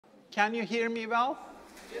Can you hear me well?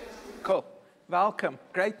 Yes. Cool. Welcome.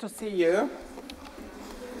 Great to see you.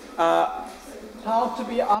 How to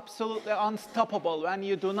be absolutely unstoppable when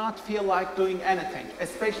you do not feel like doing anything,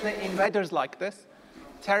 especially in weathers like this,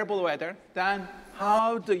 terrible weather. Then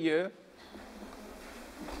how do you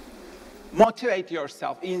motivate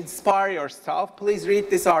yourself, inspire yourself? Please read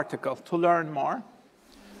this article to learn more.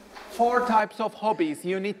 4 types of hobbies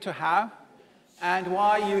you need to have and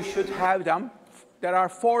why you should have them. There are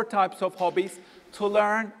 4 types of hobbies to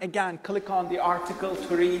learn. Again, click on the article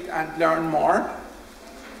to read and learn more.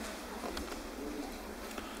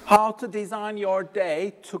 How to design your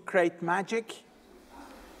day to create magic.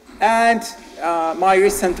 And my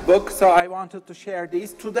recent book, so I wanted to share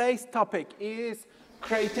these. Today's topic is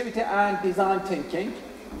creativity and design thinking.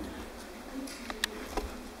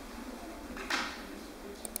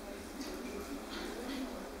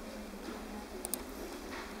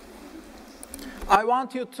 I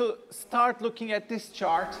want you to start looking at this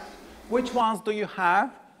chart. Which ones do you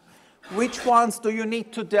have? Which ones do you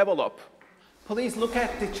need to develop? Please look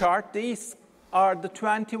at the chart. These are the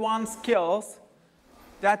 21 skills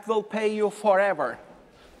that will pay you forever.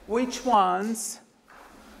 Which ones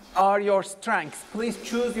are your strengths? Please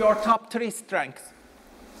choose your top 3 strengths.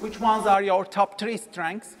 Which ones are your top 3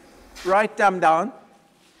 strengths? Write them down.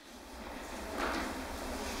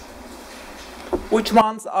 Which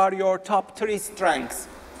ones are your top 3 strengths?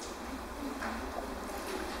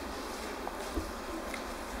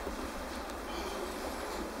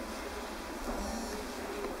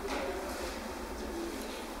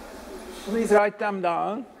 Please write them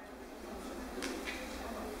down.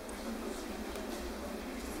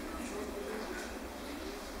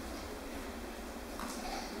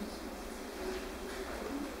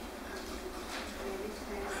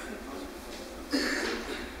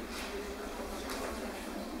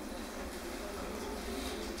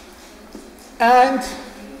 And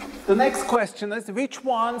the next question is, which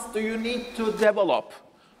ones do you need to develop?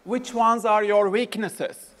 Which ones are your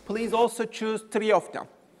weaknesses? Please also choose 3 of them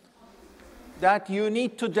that you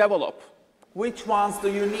need to develop. Which ones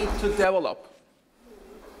do you need to develop?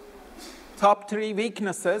 Top 3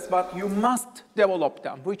 weaknesses, but you must develop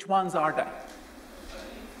them. Which ones are they?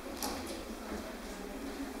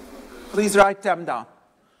 Please write them down.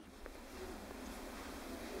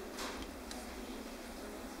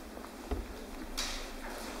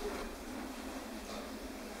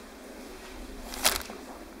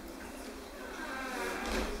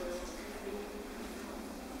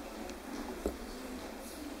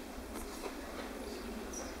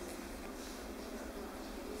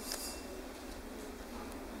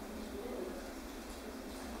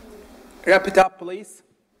 Wrap it up, please.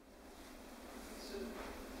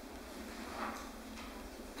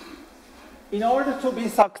 In order to be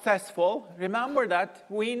successful, remember that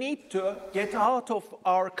we need to get out of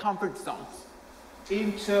our comfort zones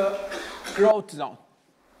into growth zone.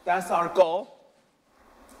 That's our goal.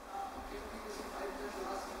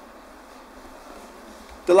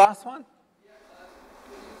 The last one?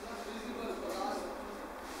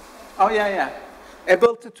 Oh, yeah.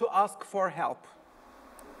 Ability to ask for help.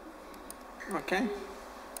 Okay.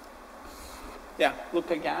 Yeah,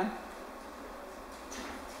 look again.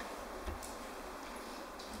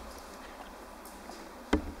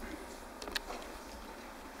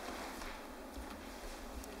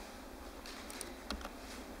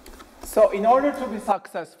 So in order to be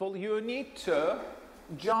successful, you need to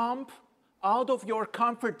jump out of your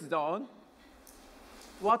comfort zone.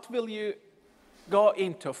 What will you go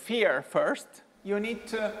into? Fear first. You need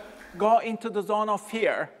to go into the zone of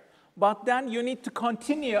fear. But then you need to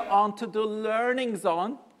continue on to the learning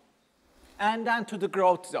zone and then to the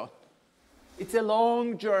growth zone. It's a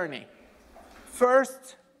long journey.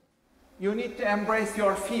 First, you need to embrace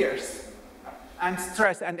your fears and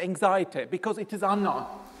stress and anxiety because it is unknown.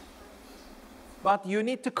 But you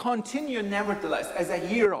need to continue nevertheless as a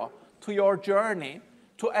hero to your journey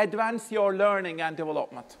to advance your learning and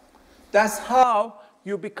development. That's how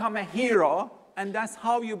you become a hero and that's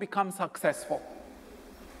how you become successful.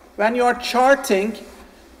 When you're charting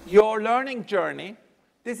your learning journey,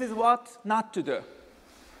 this is what not to do.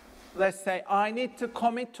 Let's say I need to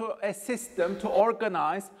commit to a system to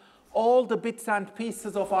organize all the bits and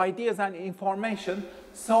pieces of ideas and information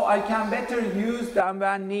so I can better use them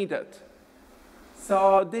when needed.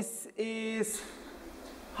 So this is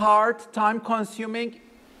hard, time-consuming.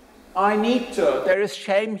 I need to. There is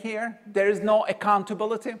shame here. There is no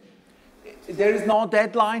accountability. There is no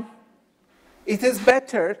deadline. It is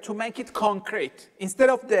better to make it concrete.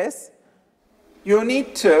 Instead of this, you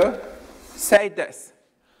need to say this.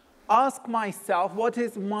 Ask myself, what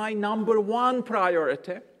is my number 1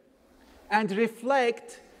 priority? and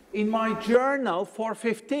reflect in my journal for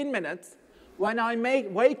 15 minutes when I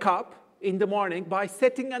wake up in the morning by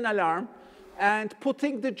setting an alarm and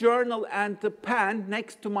putting the journal and the pen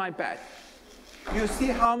next to my bed. You see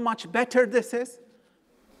how much better this is?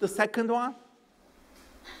 The second one?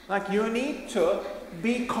 Like, you need to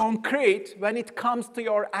be concrete when it comes to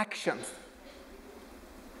your actions.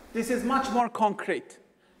 This is much more concrete.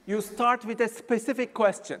 You start with a specific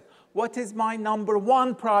question. What is my number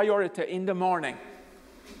one priority in the morning?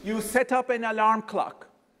 You set up an alarm clock.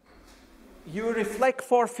 You reflect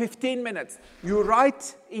for 15 minutes. You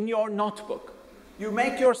write in your notebook. You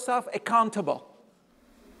make yourself accountable.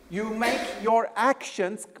 You make your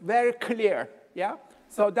actions very clear, yeah?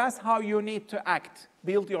 So that's how you need to act,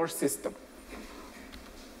 build your system.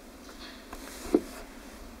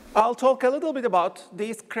 I'll talk a little bit about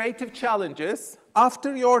these creative challenges.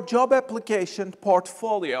 After your job application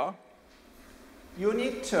portfolio, you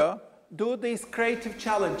need to do these creative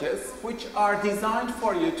challenges, which are designed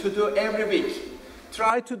for you to do every week.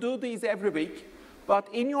 Try to do these every week. But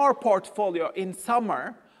in your portfolio in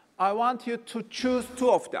summer, I want you to choose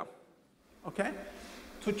 2 of them, okay?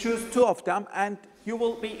 To choose 2 of them, and you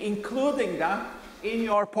will be including them in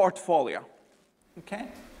your portfolio, okay?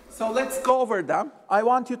 So let's go over them. I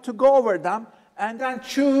want you to go over them and then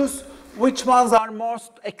choose which ones are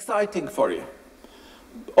most exciting for you.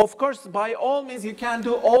 Of course, by all means, you can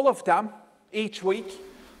do all of them each week.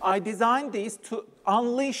 I designed these to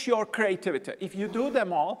unleash your creativity. If you do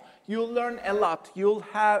them all, you'll learn a lot. You'll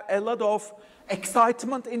have a lot of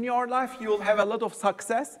excitement in your life. You'll have a lot of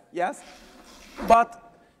success, yes?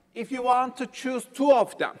 But if you want to choose 2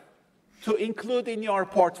 of them to include in your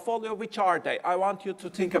portfolio, which are they? I want you to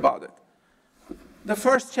think about it. The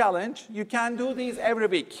first challenge, you can do these every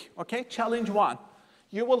week, okay? Challenge 1.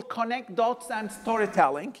 You will connect dots and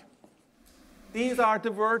storytelling. These are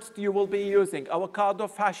the words you will be using: avocado,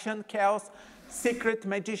 fashion, chaos, secret,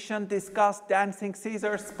 magician, disgust, dancing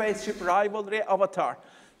Caesar, spaceship, rivalry, avatar.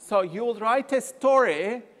 So you'll write a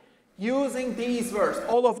story using these words,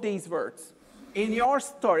 all of these words. In your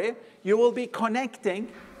story, you will be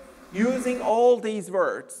connecting using all these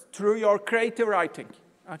words through your creative writing,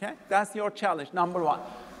 okay? That's your challenge, number 1.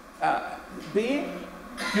 B,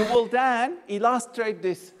 you will then illustrate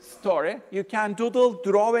this story. You can doodle,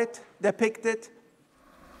 draw it, depict it.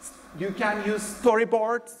 You can use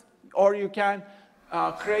storyboards, or you can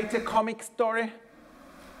create a comic story.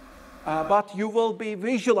 But you will be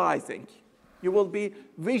visualizing. You will be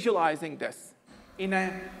visualizing this in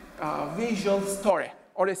a visual story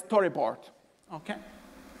or a storyboard, okay?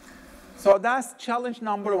 So that's challenge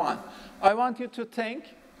number 1. I want you to think,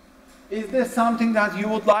 is this something that you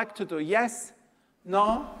would like to do? Yes,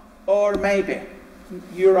 no, or maybe.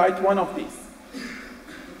 You write one of these.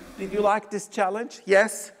 Did you like this challenge?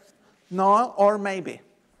 Yes, no, or maybe.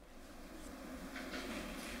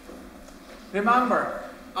 Remember,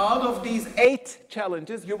 out of these 8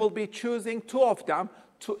 challenges, you will be choosing 2 of them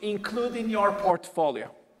to include in your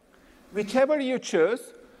portfolio. Whichever you choose,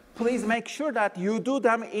 please make sure that you do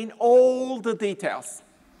them in all the details.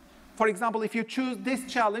 For example, if you choose this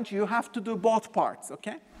challenge, you have to do both parts,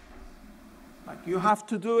 okay? Like, you have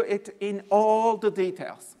to do it in all the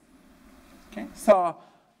details. Okay, so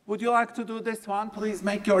would you like to do this one? Please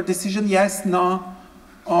make your decision, yes, no,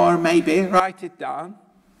 or maybe. Write it down.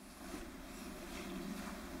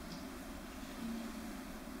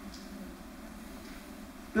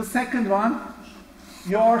 The second one,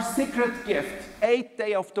 your secret gift, 8th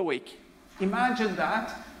day of the week. Imagine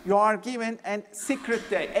that you are given a secret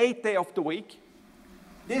day, 8th day of the week.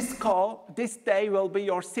 This day will be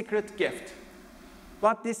your secret gift.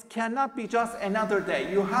 But this cannot be just another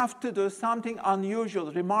day. You have to do something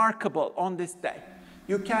unusual, remarkable on this day.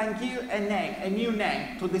 You can give a name, a new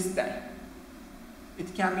name to this day.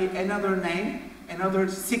 It can be another name, another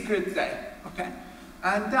secret day, okay?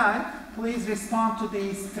 And then, please respond to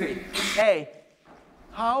these 3. A,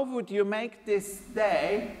 how would you make this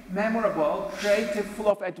day memorable, creative, full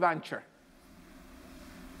of adventure?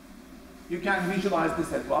 You can visualize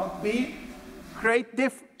this as well. B, create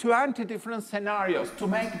 20 different scenarios to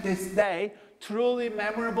make this day truly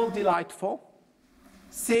memorable, delightful.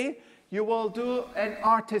 C, you will do an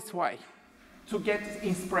artist's way to get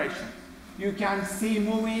inspiration. You can see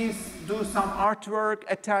movies, do some artwork,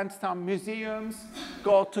 attend some museums,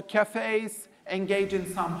 go to cafes, engage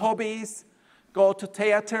in some hobbies, go to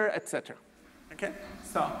theater, etc. Okay?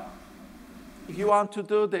 So, if you want to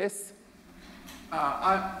do this,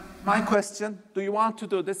 my question, do you want to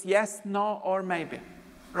do this? Yes, no, or maybe?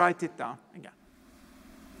 Write it down again.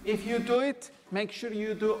 If you do it, make sure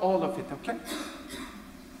you do all of it, okay?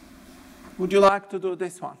 Would you like to do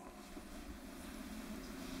this one?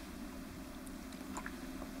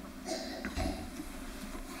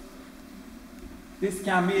 This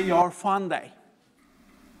can be your fun day,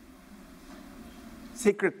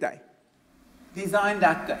 secret day. Design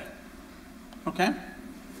that day, okay?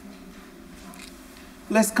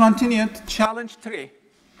 Let's continue to challenge 3.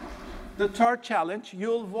 The third challenge,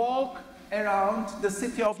 you'll walk around the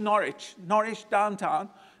city of Norwich downtown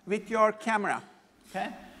with your camera, okay?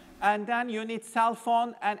 And then you need cell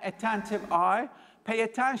phone and attentive eye. Pay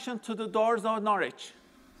attention to the doors of Norwich.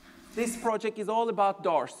 This project is all about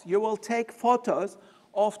doors. You will take photos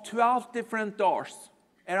of 12 different doors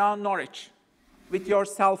around Norwich with your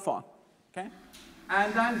cell phone, okay?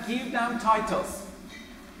 And then give them titles.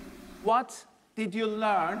 What did you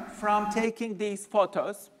learn from taking these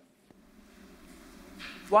photos?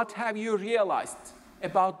 What have you realized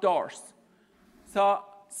about doors? So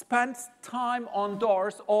spend time on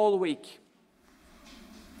doors all week.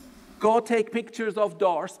 Go take pictures of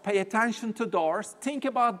doors, pay attention to doors, think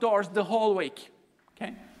about doors the whole week,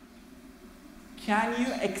 okay? Can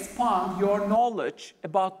you expand your knowledge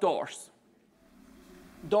about doors?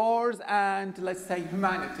 Doors and, let's say,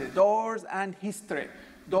 humanity, doors and history,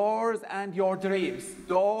 doors and your dreams,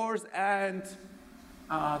 doors and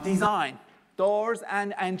design, doors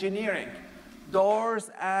and engineering, doors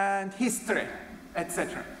and history,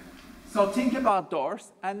 etc. So think about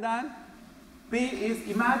doors, and then B is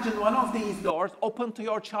imagine one of these doors open to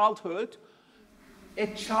your childhood, a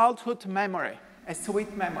childhood memory, a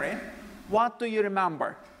sweet memory. What do you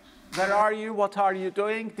remember? Where are you? What are you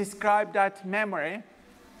doing? Describe that memory.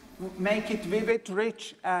 Make it vivid,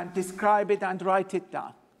 rich, and describe it and write it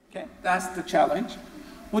down. Okay, that's the challenge.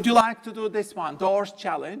 Would you like to do this one, doors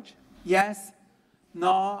challenge? Yes,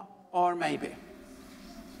 no, or maybe?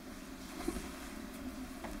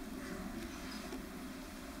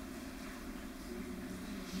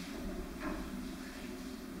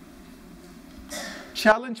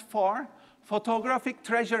 Challenge 4, photographic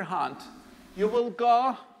treasure hunt. You will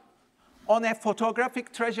go on a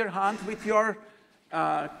photographic treasure hunt with your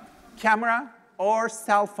camera or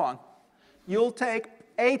cell phone. You'll take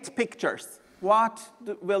 8 pictures. What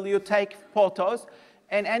will you take photos?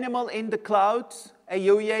 An animal in the clouds, a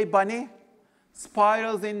UEA bunny,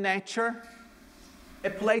 spirals in nature, a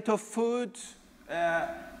plate of food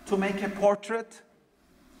to make a portrait,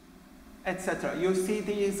 etc. You see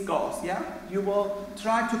these goals, yeah? You will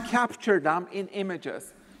try to capture them in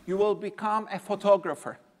images. You will become a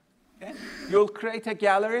photographer, okay? You'll create a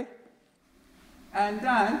gallery, and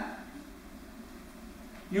then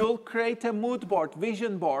you'll create a mood board,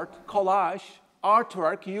 vision board, collage,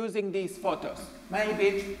 artwork using these photos.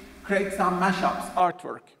 Maybe create some mashups,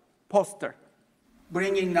 artwork, poster,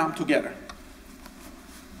 bringing them together.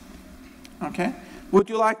 Okay? Would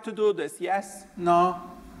you like to do this? Yes, no,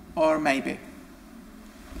 or maybe?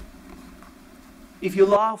 If you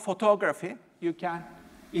love photography, you can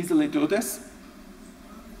easily do this.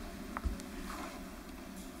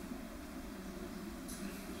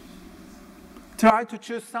 Try to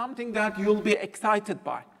choose something that you'll be excited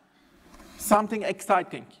by, something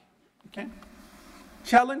exciting, okay?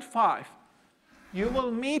 Challenge 5, you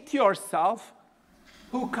will meet yourself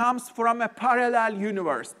who comes from a parallel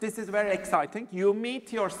universe. This is very exciting. You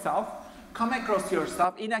meet yourself, come across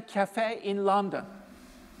yourself in a cafe in London.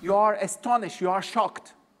 You are astonished, you are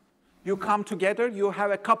shocked. You come together, you have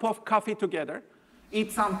a cup of coffee together,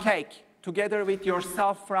 eat some cake together with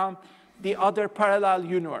yourself from the other parallel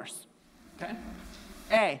universe. Okay?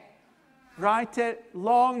 A, write a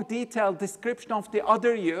long, detailed description of the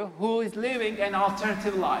other you who is living an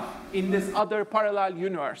alternative life in this other parallel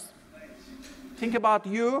universe. Think about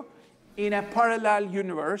you in a parallel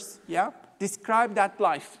universe, yeah? Describe that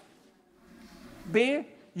life. B,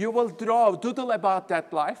 you will doodle about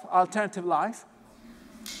that life, alternative life.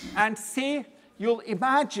 And C, you'll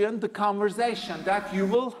imagine the conversation that you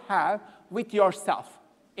will have with yourself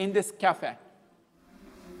in this cafe.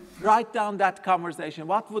 Write down that conversation.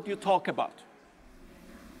 What would you talk about?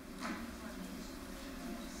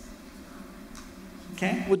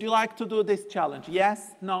 Okay, would you like to do this challenge?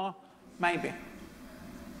 Yes, no, maybe.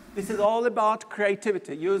 This is all about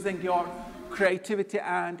creativity, using your creativity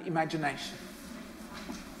and imagination.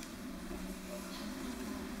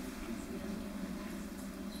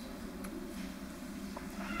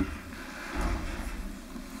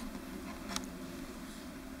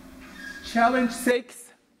 Challenge 6,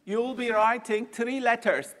 you will be writing 3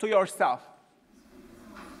 letters to yourself.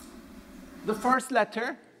 The first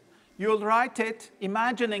letter, you'll write it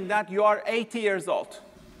imagining that you are 80 years old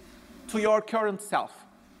to your current self.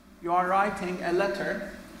 You are writing a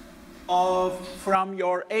letter from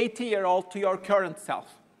your 80-year-old to your current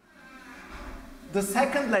self. The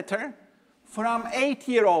second letter, from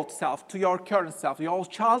 8-year-old self to your current self, your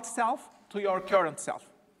child self to your current self.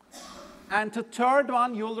 And the third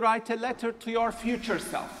one, you'll write a letter to your future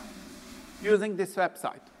self using this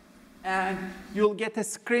website. And you'll get a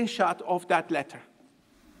screenshot of that letter.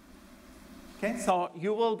 Okay, so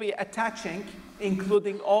you will be attaching,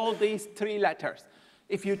 including all these 3 letters,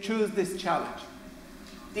 if you choose this challenge.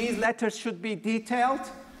 These letters should be detailed,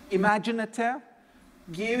 imaginative,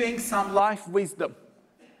 giving some life wisdom,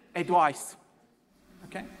 advice.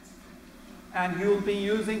 Okay? And you'll be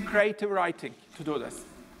using creative writing to do this.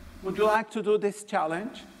 Would you like to do this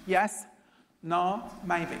challenge? Yes? No?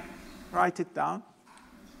 Maybe. Write it down.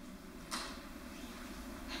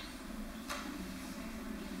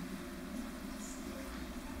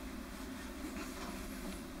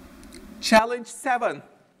 Challenge 7.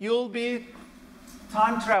 You'll be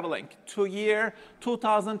time traveling to year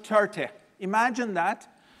 2030. Imagine that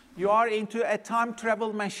you are into a time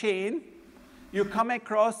travel machine. You come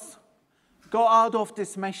across, go out of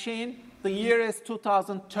this machine. The year is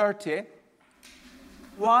 2030.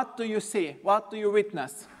 What do you see? What do you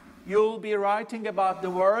witness? You'll be writing about the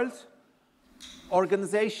world,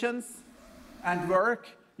 organizations, and work,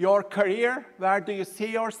 your career, where do you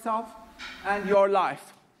see yourself, and your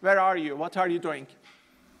life. Where are you? What are you doing?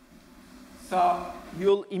 So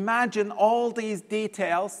you'll imagine all these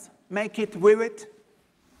details, make it vivid,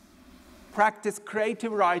 practice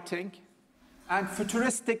creative writing, and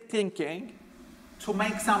futuristic thinking to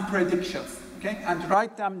make some predictions, okay? And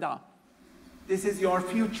write them down. This is your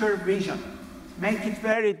future vision. Make it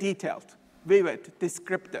very detailed, vivid,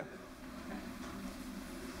 descriptive.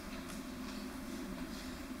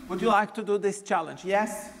 Would you like to do this challenge?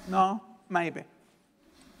 Yes? No? Maybe.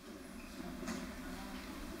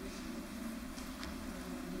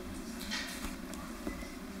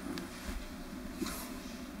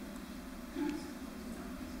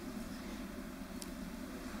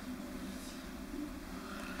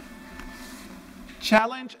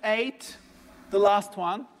 Challenge 8, the last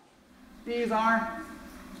one. These are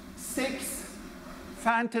 6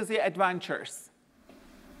 fantasy adventures.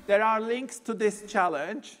 There are links to this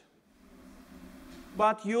challenge,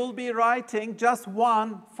 but you'll be writing just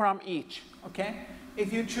one from each, okay?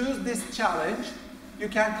 If you choose this challenge, you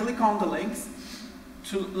can click on the links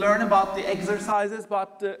to learn about the exercises,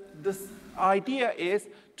 but the idea is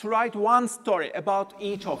to write one story about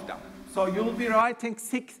each of them. So you'll be writing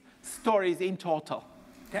 6 stories in total.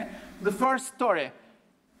 Okay? The first story,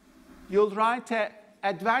 you'll write an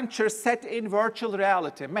adventure set in virtual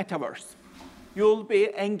reality, metaverse. You'll be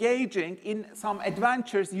engaging in some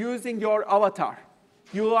adventures using your avatar.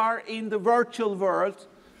 You are in the virtual world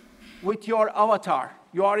with your avatar.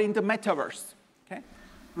 You are in the metaverse. Okay?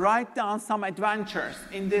 Write down some adventures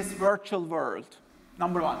in this virtual world,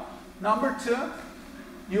 number 1. Number 2,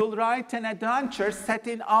 you'll write an adventure set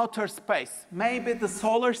in outer space, maybe the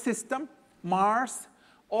solar system, Mars,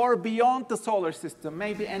 or beyond the solar system,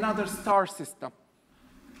 maybe another star system.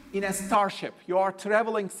 In a starship, you are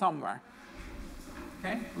traveling somewhere.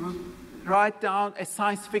 Okay? Write down a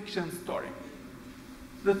science fiction story.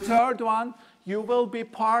 The third one, you will be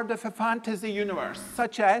part of a fantasy universe,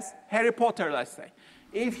 such as Harry Potter, let's say.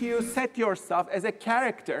 If you set yourself as a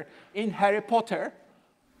character in Harry Potter,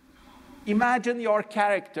 imagine your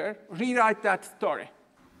character, rewrite that story.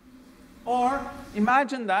 Or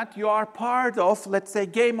imagine that you are part of, let's say,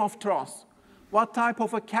 Game of Thrones. What type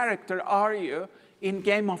of a character are you in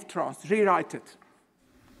Game of Thrones? Rewrite it.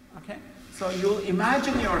 Okay? So you'll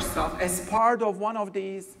imagine yourself as part of one of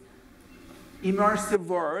these immersive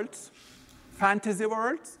worlds, fantasy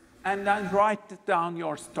worlds, and then write down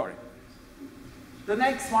your story. The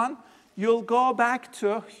next one, you'll go back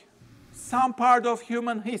to some part of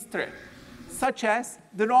human history, such as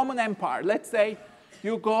the Roman Empire. Let's say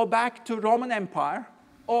you go back to Roman Empire,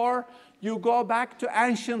 or you go back to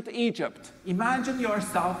ancient Egypt. Imagine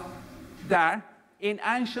yourself there in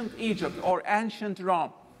ancient Egypt or ancient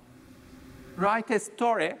Rome. Write a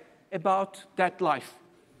story about that life.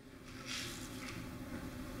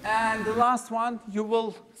 And the last one, you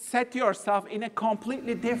will set yourself in a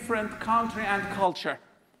completely different country and culture.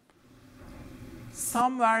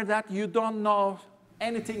 Somewhere that you don't know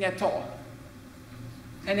anything at all.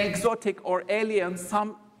 An exotic or alien,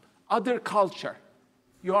 some other culture.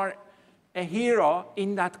 You are a hero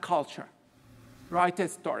in that culture. Write a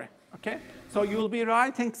story, okay? So you'll be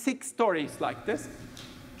writing 6 stories like this.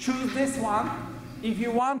 Choose this one if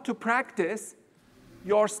you want to practice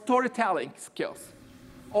your storytelling skills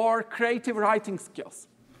or creative writing skills,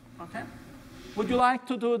 okay? Would you like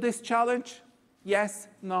to do this challenge? Yes,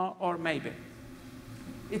 no, or maybe.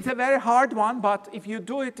 It's a very hard one, but if you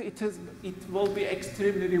do it, it will be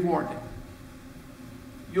extremely rewarding.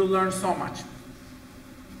 You'll learn so much.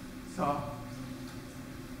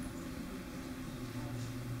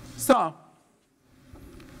 So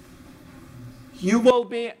you will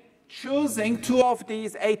be choosing 2 of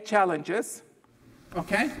these 8 challenges,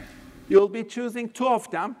 okay? You'll be choosing 2 of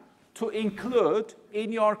them to include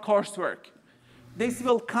in your coursework. This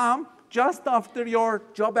will come just after your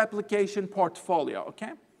job application portfolio,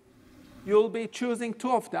 okay? You'll be choosing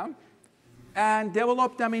 2 of them and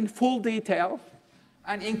develop them in full detail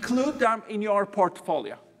and include them in your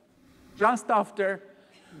portfolio just after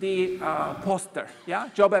the poster, yeah?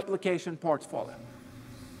 Job application portfolio.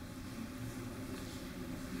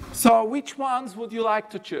 So which ones would you like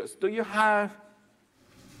to choose? Do you have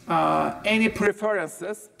any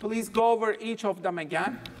preferences? Please go over each of them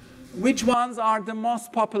again. Which ones are the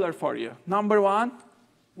most popular for you? Number 1,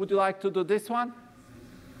 would you like to do this one?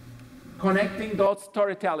 Connecting dots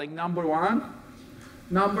storytelling, number 1.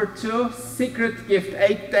 Number 2, secret gift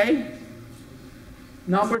 8 day.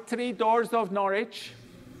 Number 3, doors of knowledge.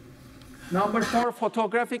 Number 4,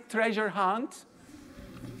 photographic treasure hunt.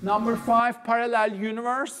 Number 5, parallel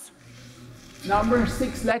universe. Number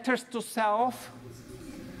 6, letters to self.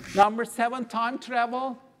 Number 7, time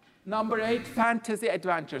travel. Number 8, fantasy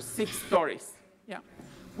adventures, 6 stories. Yeah.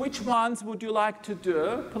 Which ones would you like to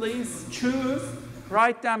do? Please choose,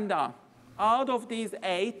 write them down. Out of these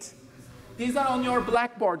 8, these are on your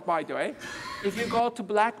Blackboard, by the way. If you go to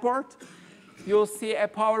Blackboard, you'll see a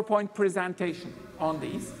PowerPoint presentation on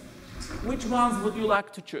these. Which ones would you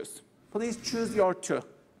like to choose? Please choose your 2.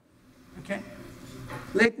 Okay?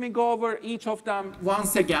 Let me go over each of them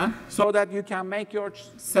once again so that you can make your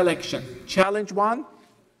selection. Challenge 1.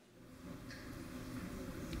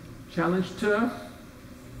 Challenge 2.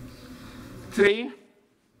 3.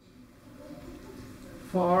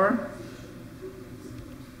 4.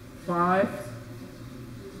 5.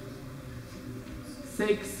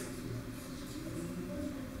 6.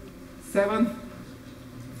 7.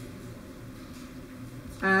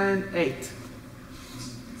 And 8.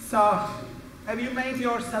 So, have you made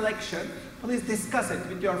your selection? Please discuss it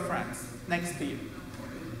with your friends next to you.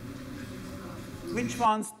 Which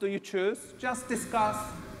ones do you choose? Just discuss,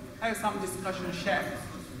 have some discussion, share.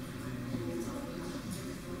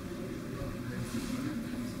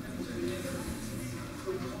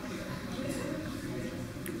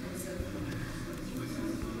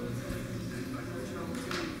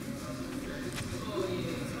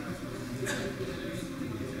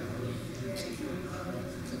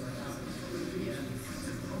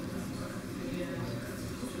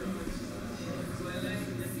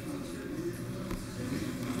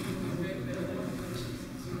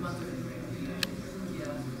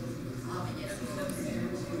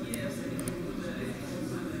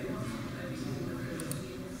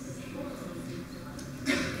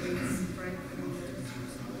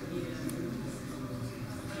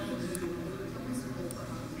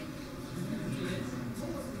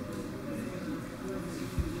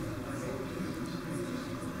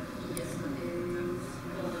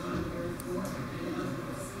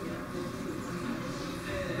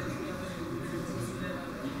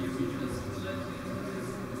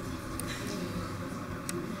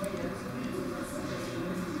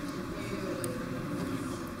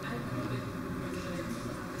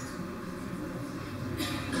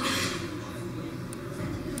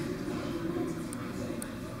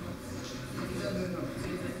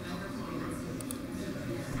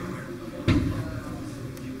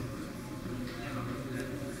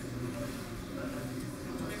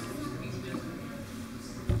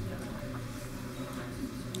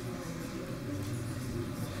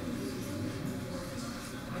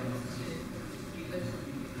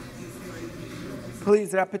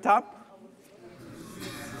 Please wrap it up.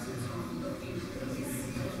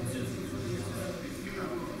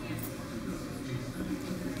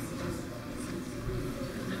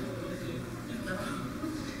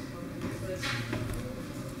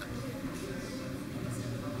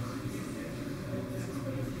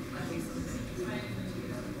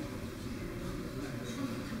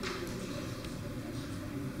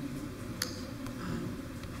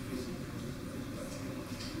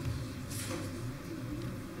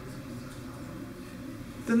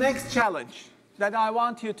 The next challenge that I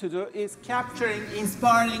want you to do is capturing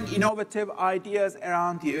inspiring, innovative ideas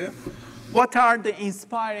around you. What are the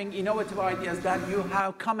inspiring, innovative ideas that you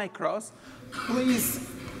have come across? Please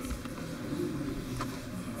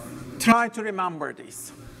try to remember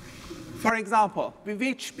these. For example,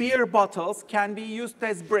 which beer bottles can be used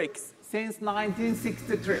as bricks since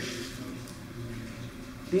 1963?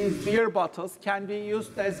 These beer bottles can be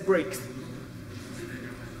used as bricks.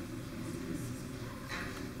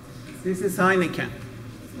 This is Heineken.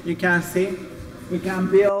 You can see We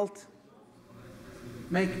can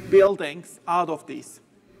make buildings out of these.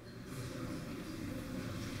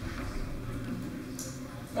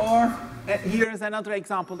 Or here is another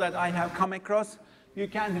example that I have come across. You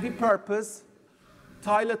can repurpose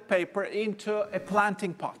toilet paper into a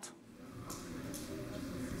planting pot.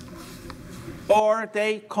 Or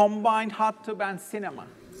they combined hot tub and cinema.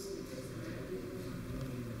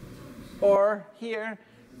 Or here,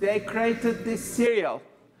 they created this cereal.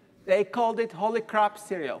 They called it Holy Crap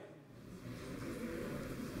cereal.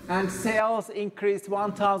 And sales increased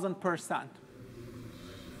 1,000%.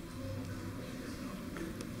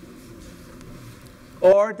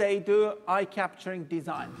 Or they do eye-capturing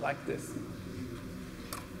design like this.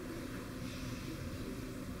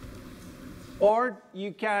 Or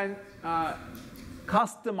you can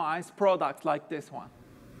customize products like this one.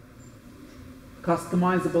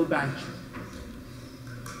 Customizable bench.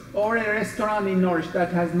 Or a restaurant in Norwich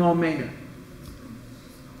that has no menu.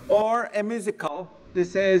 Or a musical.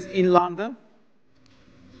 This is in London.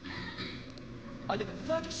 I live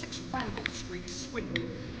at 36 Randall Street, Swindon.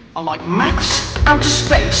 I'm like Max out of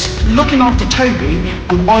space, looking after Toby,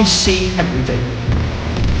 and I see everything.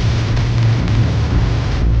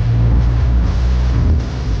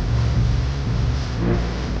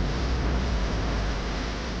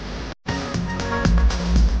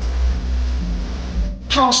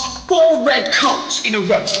 Passed 4 red cards in a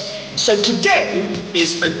row, so today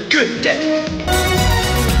is a good day.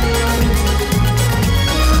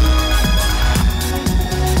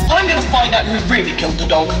 I'm gonna find out who really killed the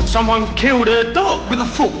dog. Someone killed a dog? With a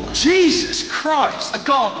fork. Jesus Christ! A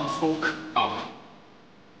garden fork. Oh.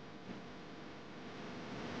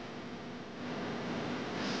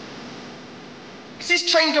 Is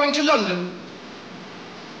this train going to London?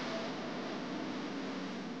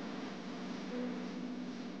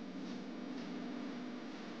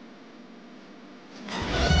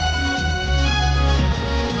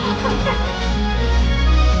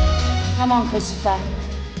 Come on, Christopher.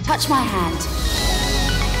 Touch my hand.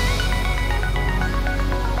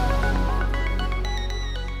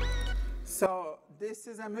 So this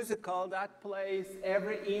is a musical that plays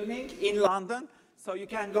every evening in London. So you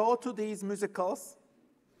can go to these musicals.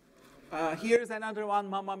 Here's another one,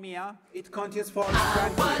 Mamma Mia. It continues for 20 I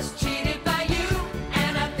was cheated by you,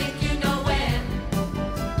 and I think you know when.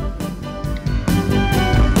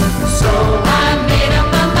 So I made up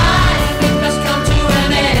my mind, it must come to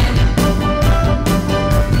an end.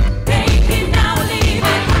 Take it now or leave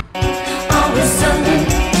it. Always something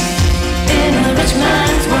in a rich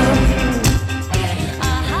man's world.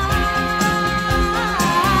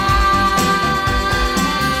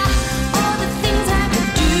 All the things I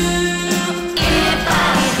could do if I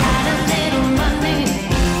had a little money.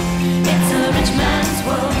 It's a rich man's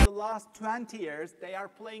world. The last 20 years, they are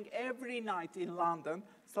playing every night in London,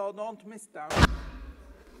 so don't miss them.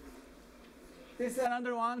 This is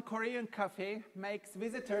another one, Korean cafe, makes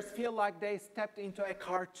visitors feel like they stepped into a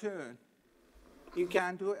cartoon. You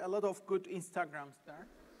can do a lot of good Instagrams there.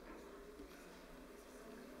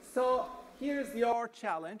 So here's your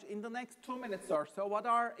challenge. In the next 2 minutes or so, what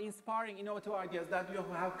are inspiring, innovative ideas that you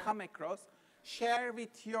have come across? Share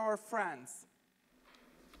with your friends.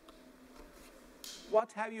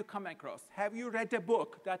 What have you come across? Have you read a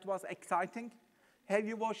book that was exciting? Have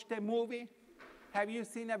you watched a movie? Have you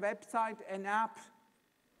seen a website, an app?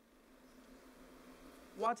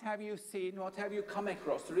 What have you seen? What have you come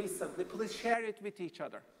across recently? Please share it with each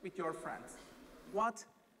other, with your friends. What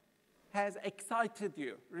has excited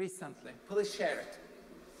you recently? Please share it.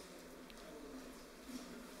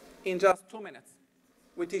 In just 2 minutes,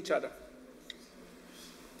 with each other.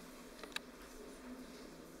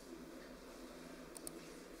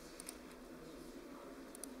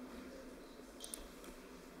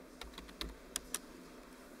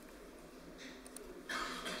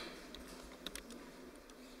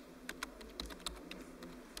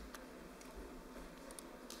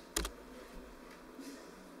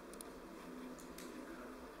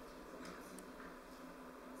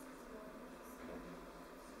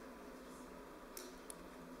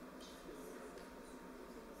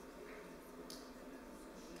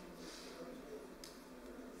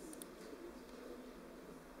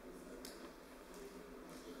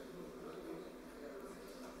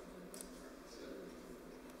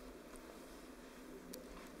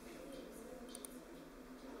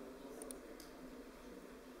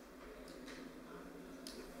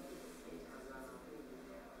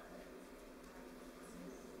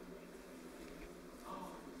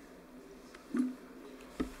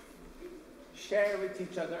 Share with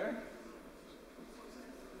each other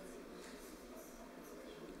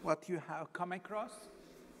what you have come across.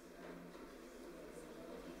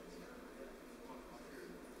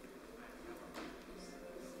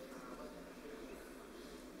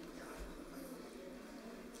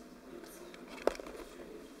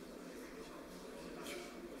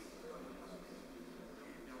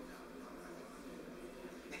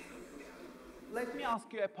 let me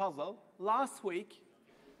ask you a puzzle. Last week,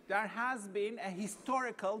 there has been a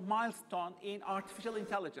historical milestone in artificial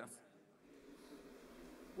intelligence.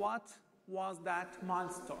 What was that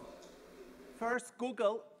milestone? First,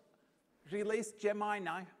 Google released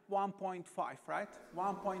Gemini 1.5, right?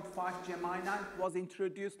 1.5 Gemini was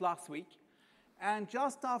introduced last week. And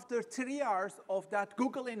just after 3 hours of that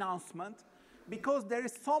Google announcement, because there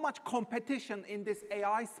is so much competition in this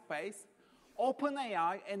AI space,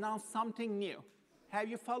 OpenAI announced something new. Have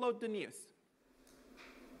you followed the news?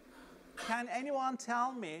 Can anyone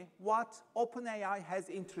tell me what OpenAI has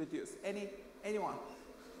introduced? Anyone?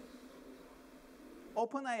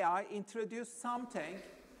 OpenAI introduced something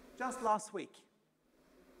just last week.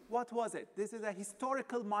 What was it? This is a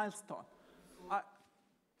historical milestone.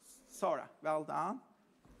 Sora, well done.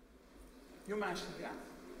 You mentioned, yeah?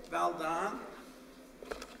 Well done.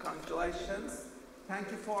 Congratulations. Thank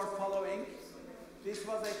you for following. This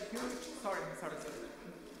was a huge, sorry.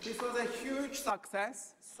 This was a huge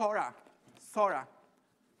success. Sora.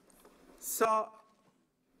 So,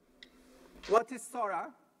 what is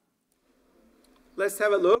Sora? Let's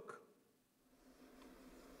have a look.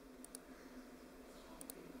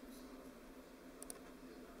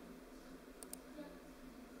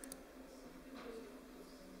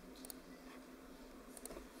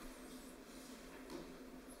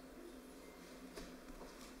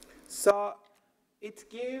 So it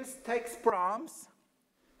gives text prompts,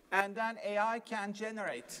 and then AI can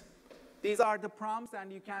generate. These are the prompts,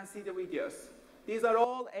 and you can see the videos. These are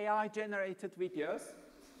all AI-generated videos.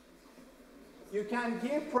 You can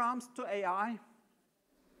give prompts to AI,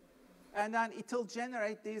 and then it will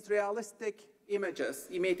generate these realistic images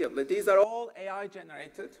immediately. These are all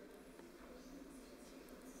AI-generated.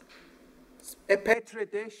 A petri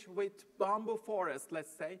dish with bamboo forest,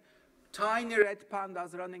 let's say, tiny red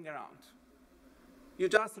pandas running around. You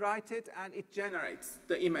just write it, and it generates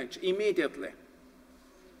the image immediately.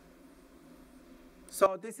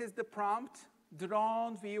 So this is the prompt,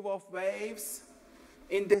 drone view of waves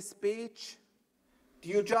in this beach.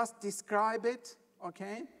 You just describe it,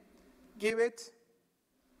 okay? Give it,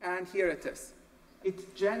 and here it is.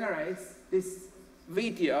 It generates this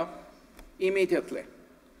video immediately.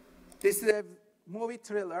 This is a movie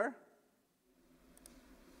thriller.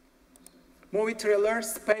 Movie thriller,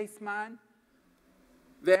 spaceman,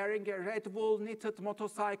 wearing a red wool knitted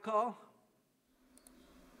motorcycle,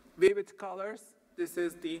 vivid colors. This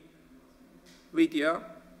is the video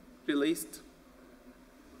released.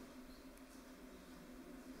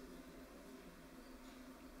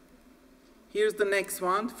 Here's the next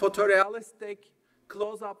one, photorealistic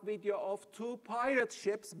close-up video of two pirate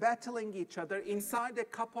ships battling each other inside a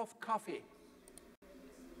cup of coffee.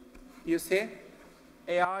 You see?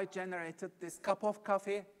 AI generated this cup of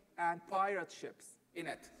coffee and pirate ships in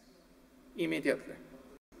it immediately.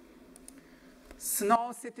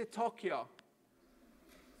 Snow City, Tokyo.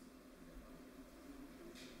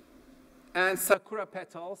 And sakura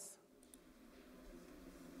petals.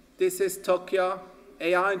 This is Tokyo,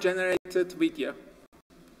 AI-generated video.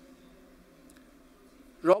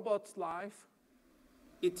 Robot's life,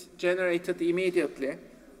 it generated immediately.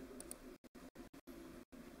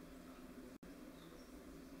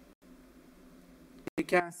 You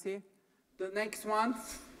can see the next one,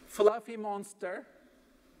 fluffy monster,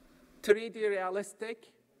 3D realistic,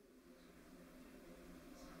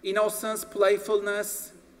 innocence,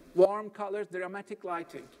 playfulness, warm colors, dramatic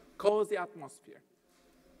lighting, cozy atmosphere.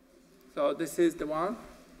 So this is the one,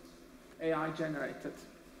 AI generated.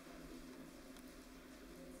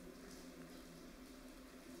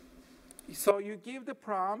 So you give the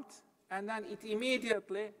prompt, and then it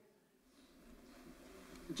immediately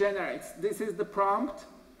generates. This is the prompt,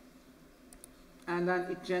 and then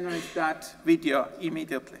it generates that video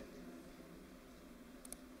immediately.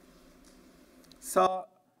 So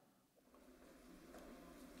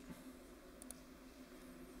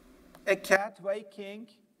a cat waking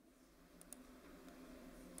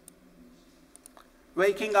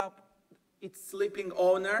up its sleeping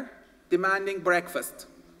owner, demanding breakfast.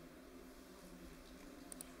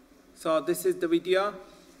 So this is the video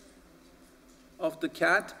of the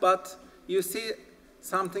cat, but you see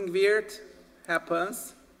something weird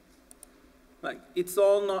happens. Like it's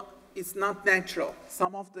not natural.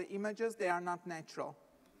 Some of the images, they are not natural.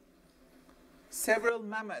 Several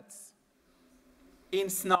mammoths in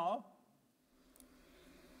snow.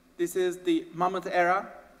 This is the mammoth era.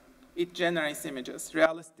 It generates images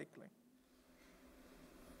realistically.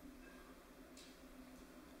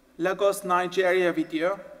 Lagos, Nigeria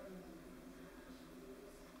video.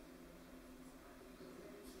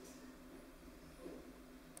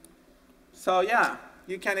 So yeah,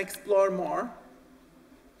 you can explore more.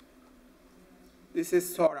 This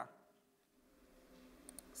is Sora.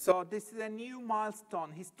 So this is a new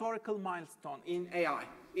milestone, historical milestone in AI.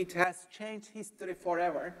 It has changed history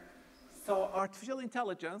forever. So artificial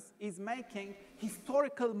intelligence is making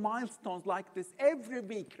historical milestones like this every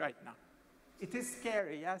week right now. It is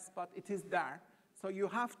scary, yes, but it is there. So you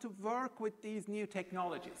have to work with these new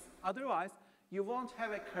technologies. Otherwise, you won't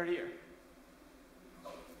have a career.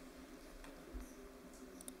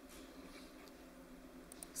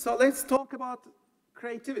 So let's talk about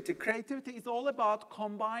creativity. Creativity is all about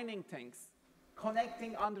combining things,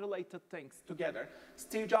 connecting unrelated things together.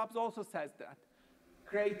 Steve Jobs also says that.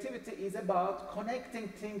 Creativity is about connecting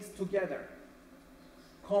things together,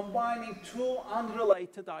 combining two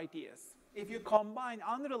unrelated ideas. If you combine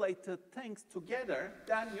unrelated things together,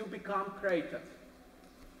 then you become creative.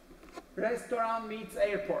 Restaurant meets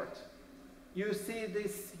airport. You see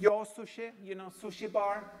this Yo Sushi, you know, sushi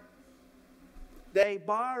bar. They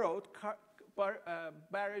borrowed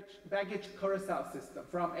baggage carousel system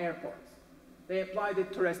from airports. They applied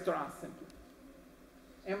it to restaurants simply.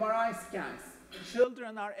 MRI scans.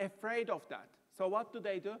 Children are afraid of that. So what do?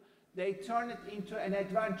 They turn it into an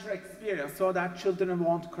adventure experience so that children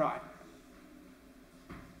won't cry.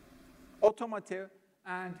 Automotive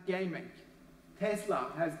and gaming.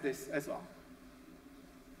 Tesla has this as well.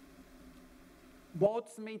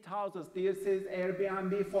 Boats meet houses. This is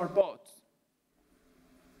Airbnb for boats.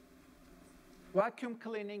 Vacuum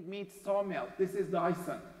cleaning meets sawmill. This is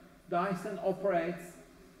Dyson. Dyson operates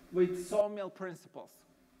with sawmill principles.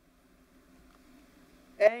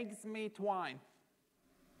 Eggs meet wine.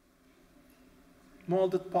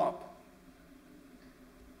 Molded pop.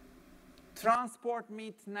 Transport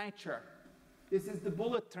meets nature. This is the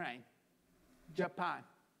bullet train. Japan.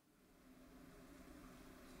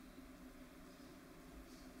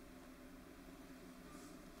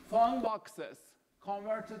 Phone boxes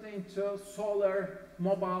converted into solar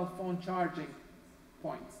mobile phone charging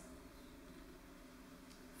points.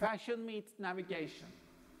 Fashion meets navigation.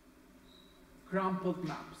 Crumpled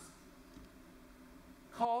maps.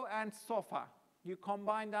 Cow and sofa. You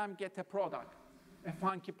combine them, get a product, a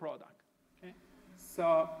funky product. Okay?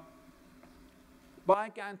 So,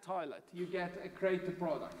 bike and toilet, you get a creative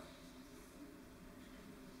product.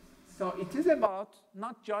 So it is about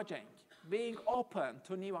not judging, being open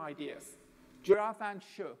to new ideas. Giraffe and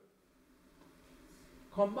shoe.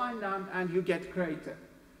 Combine them and you get creative.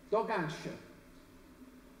 Dog and shoe.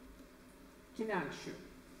 Kin and shoe.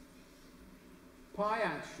 Pie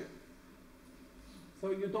and shoe.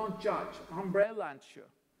 So you don't judge. Umbrella and shoe.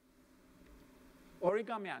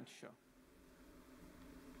 Origami and shoe.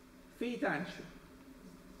 Feet and shoe.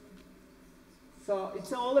 So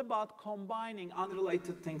it's all about combining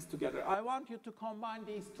unrelated things together. I want you to combine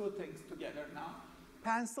these two things together now.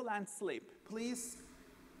 Pencil and sleep. Please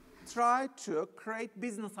try to create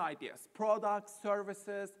business ideas, products,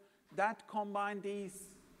 services that combine these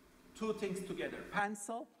two things together,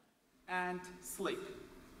 pencil and sleep.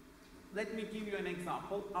 Let me give you an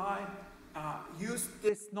example. I used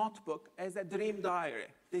this notebook as a dream diary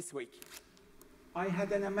this week. I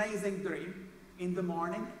had an amazing dream in the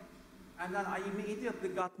morning, and then I immediately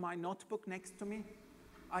got my notebook next to me.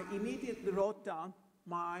 I immediately wrote down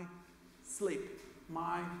my sleep,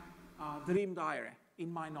 my dream diary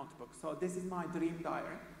in my notebook. So this is my dream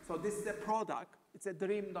diary. So this is a product, it's a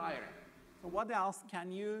dream diary. So what else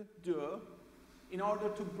can you do in order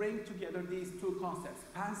to bring together these two concepts,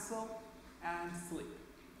 pencil and sleep?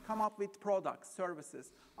 Come up with products,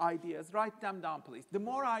 services, ideas, write them down, please. The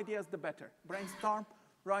more ideas, the better. Brainstorm,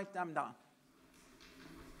 write them down.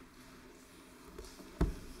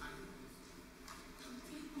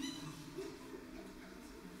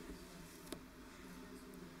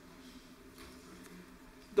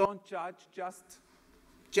 Don't judge, just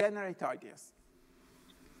generate ideas.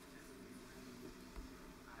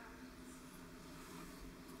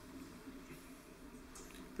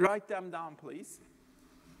 Write them down, please.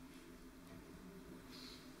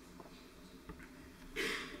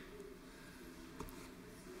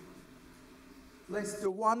 Let's do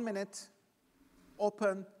 1 minute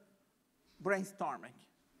open brainstorming.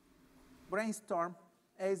 Brainstorm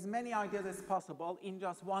as many ideas as possible in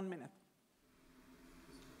just 1 minute.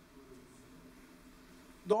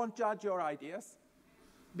 Don't judge your ideas.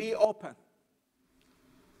 Be open.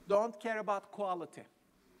 Don't care about quality.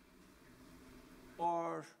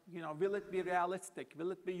 Or, will it be realistic?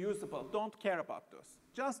 Will it be usable? Don't care about those.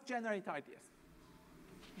 Just generate ideas.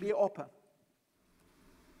 Be open.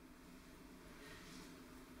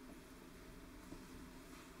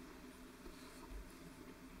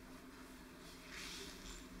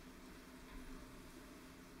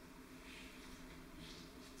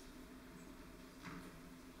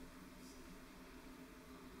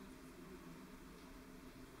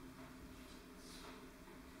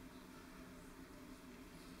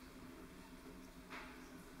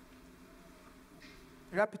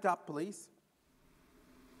 Wrap it up, please.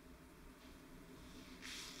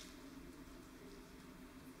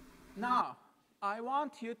 Now, I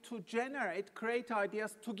want you to create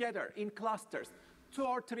ideas together in clusters. 2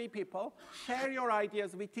 or 3 people, share your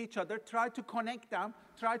ideas with each other, try to connect them,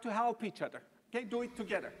 try to help each other. Okay, do it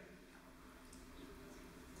together.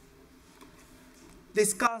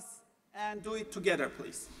 Discuss and do it together,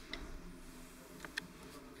 please.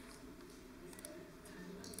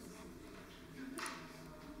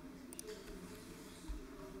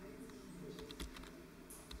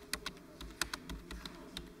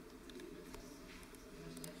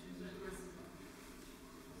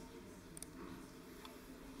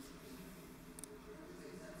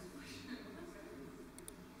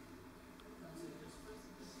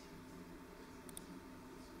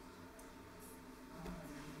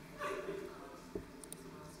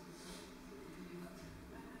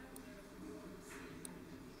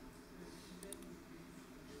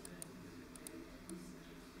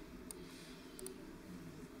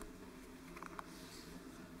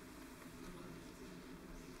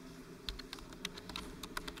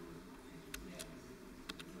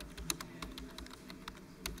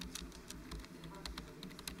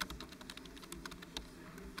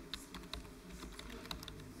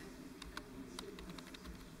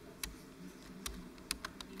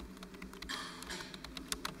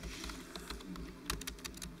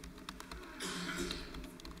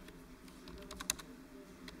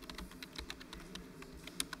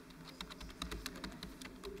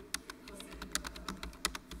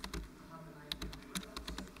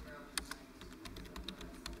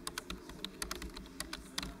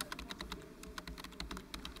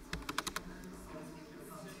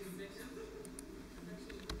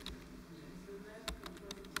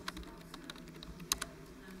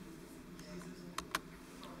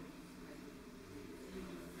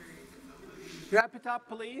 Wrap it up,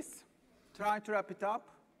 please. Try to wrap it up.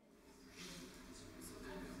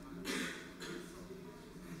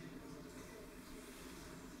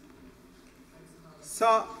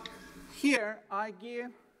 So here I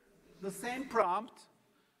give the same prompt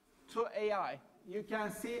to AI. You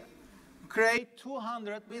can see create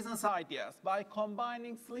 200 business ideas by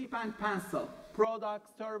combining sleep and pencil,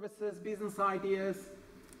 products, services, business ideas.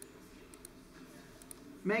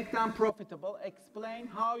 Make them profitable. Explain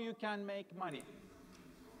how you can make money.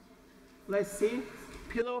 Let's see.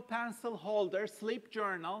 Pillow pencil holder, sleep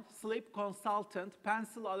journal, sleep consultant,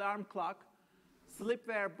 pencil alarm clock,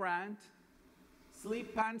 sleepwear brand,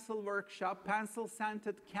 sleep pencil workshop, pencil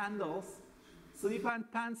scented candles, sleep and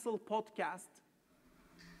pencil podcast,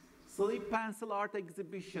 sleep pencil art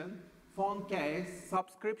exhibition, phone case,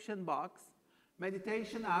 subscription box,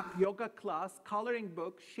 meditation app, yoga class, coloring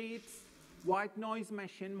book, sheets, white noise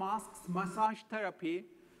machine, masks, massage therapy,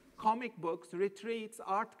 comic books, retreats,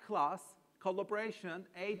 art class, collaboration,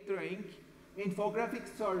 aid drink, infographic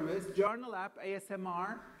service, journal app,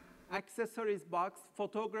 ASMR, accessories box,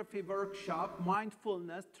 photography workshop,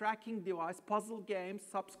 mindfulness, tracking device, puzzle games,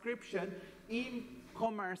 subscription,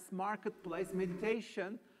 e-commerce marketplace,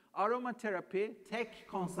 meditation, aromatherapy, tech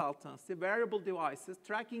consultancy, wearable devices,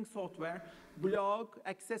 tracking software, blog,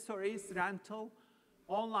 accessories, rental,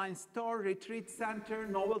 online store, retreat center,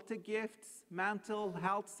 novelty gifts, mental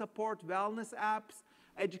health support, wellness apps,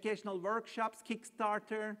 educational workshops,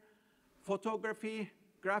 Kickstarter, photography,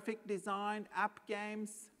 graphic design, app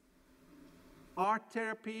games, art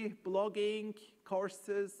therapy, blogging,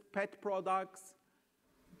 courses, pet products,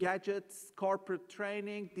 gadgets, corporate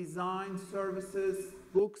training, design, services,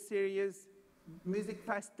 book series, music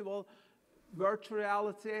festival, virtual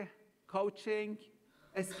reality, coaching,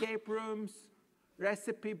 escape rooms,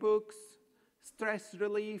 recipe books, stress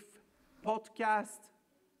relief, podcast.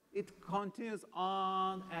 It continues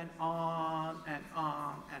on and on and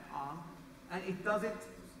on and on. And it does it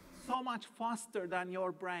so much faster than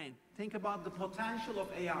your brain. Think about the potential of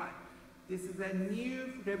AI. This is a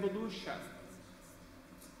new revolution.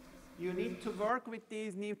 You need to work with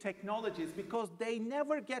these new technologies because they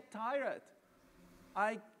never get tired.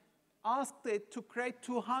 I asked it to create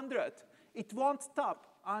 200. It won't stop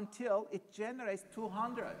until it generates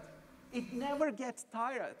 200. It never gets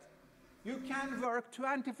tired. You can work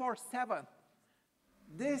 24/7.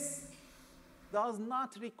 This does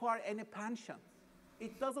not require any pension.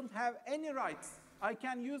 It doesn't have any rights. I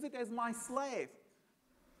can use it as my slave.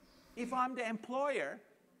 If I'm the employer,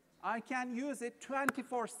 I can use it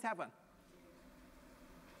 24/7.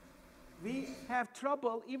 We have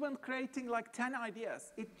trouble even creating like 10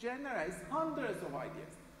 ideas. It generates hundreds of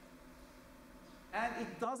ideas. And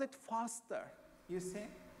it does it faster, you see?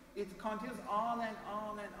 It continues on and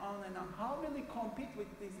on and on and on. How will we compete with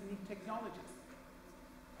these new technologies?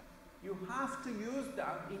 You have to use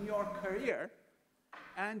them in your career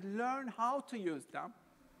and learn how to use them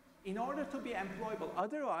in order to be employable.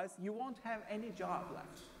 Otherwise, you won't have any job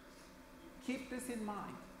left. Keep this in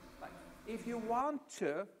mind. Like, if you want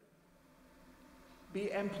to be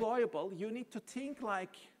employable, you need to think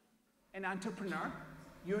like an entrepreneur.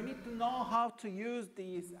 You need to know how to use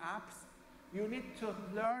these apps. You need to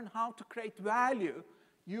learn how to create value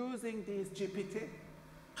using these GPT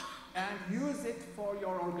and use it for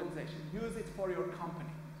your organization, use it for your company.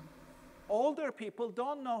 Older people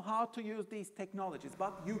don't know how to use these technologies,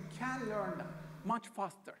 but you can learn them much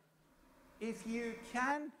faster. If you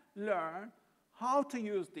can learn how to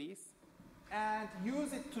use these and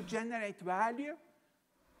use it to generate value,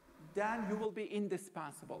 then you will be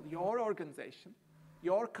indispensable. Your organization,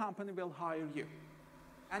 your company will hire you.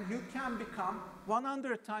 And you can become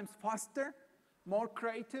 100 times faster, more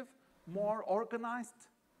creative, more organized.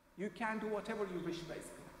 You can do whatever you wish,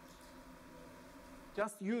 basically.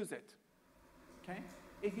 Just use it, okay?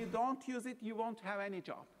 If you don't use it, you won't have any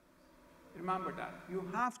job. Remember that. You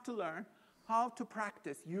have to learn how to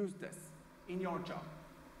practice, use this in your job,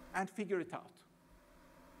 and figure it out.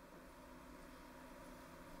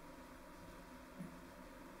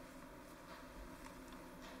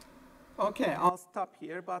 Okay, I'll stop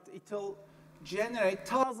here, but it'll generate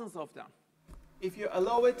thousands of them. If you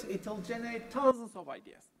allow it, it'll generate thousands of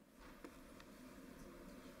ideas.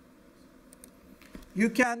 You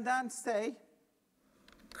can then say,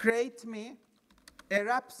 create me a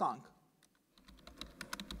rap song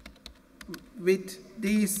with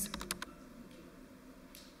these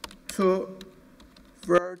two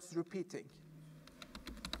words repeating.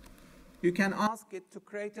 You can ask it to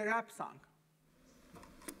create a rap song.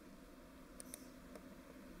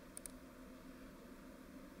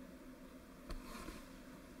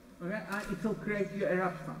 Okay, and it will create you a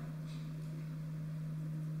rap song.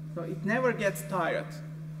 So it never gets tired.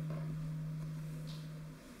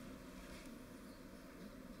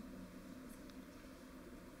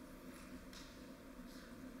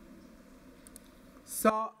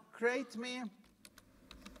 So create me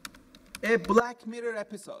a Black Mirror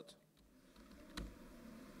episode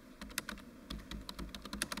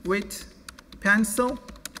with pencil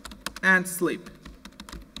and sleep.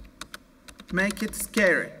 Make it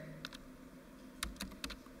scary.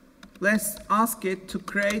 Let's ask it to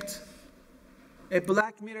create a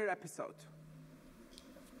Black Mirror episode.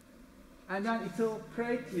 And then it will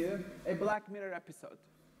create you a Black Mirror episode.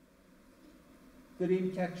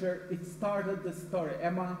 Dreamcatcher, it started the story.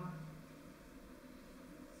 Emma,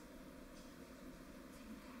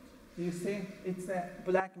 you see, it's a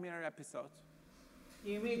Black Mirror episode.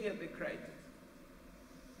 Immediately created.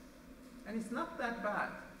 And it's not that bad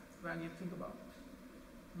when you think about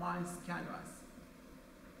it. Mine's canvas.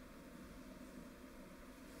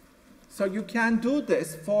 So you can do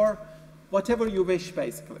this for whatever you wish,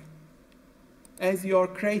 basically, as your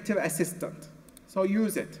creative assistant. So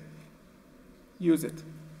use it. Use it.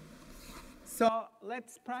 So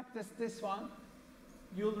let's practice this one.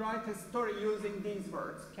 You'll write a story using these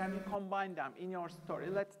words. Can you combine them in your story?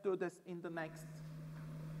 Let's do this in the next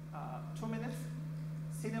 2 minutes.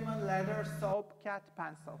 Cinnamon, leather, soap, cat,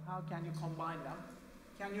 pencil. How can you combine them?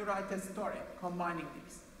 Can you write a story combining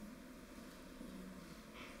these?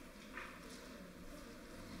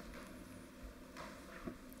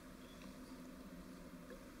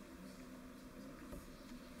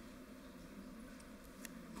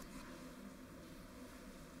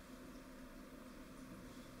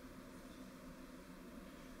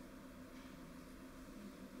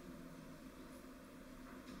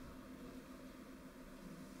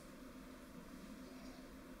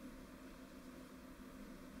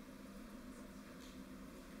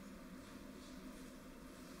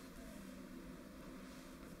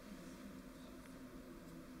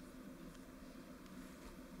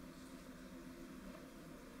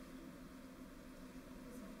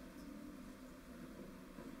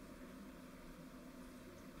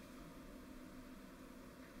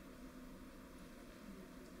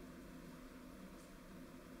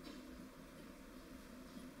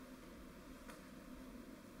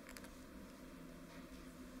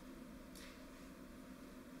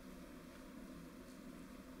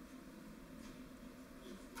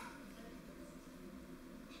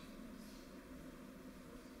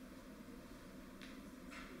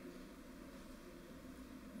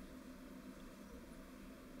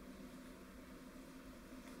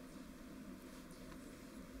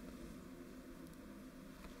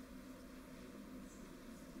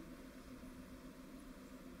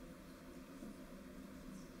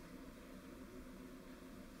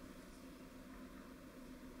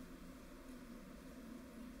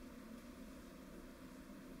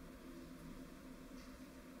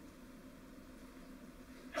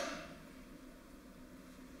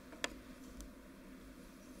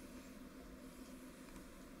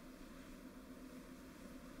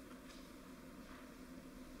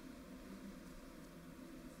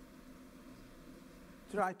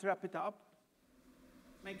 Try to wrap it up.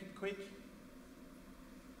 Make it quick.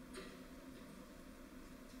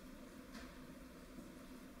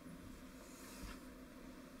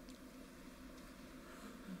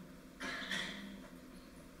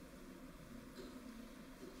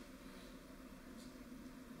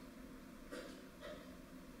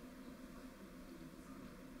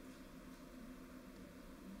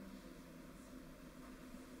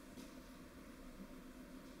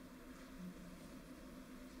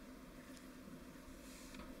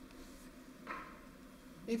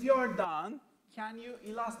 If you are done, can you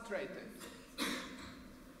illustrate it?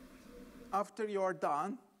 After you are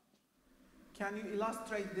done, can you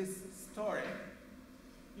illustrate this story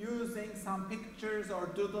using some pictures or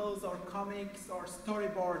doodles or comics or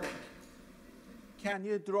storyboarding? Can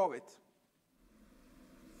you draw it?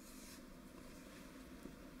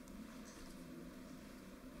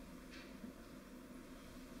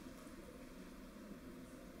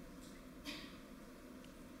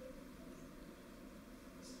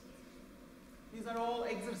 These are all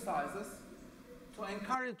exercises to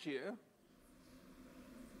encourage you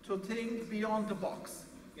to think beyond the box.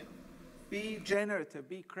 You know, be generative,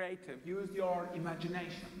 be creative, use your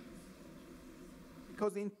imagination.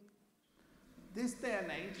 Because in this day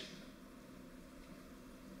and age,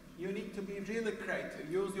 you need to be really creative,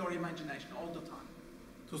 use your imagination all the time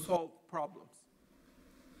to solve problems.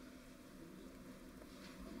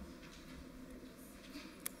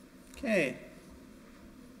 Okay.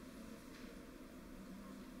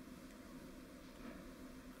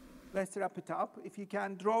 Let's wrap it up. If you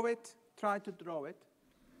can draw it, try to draw it.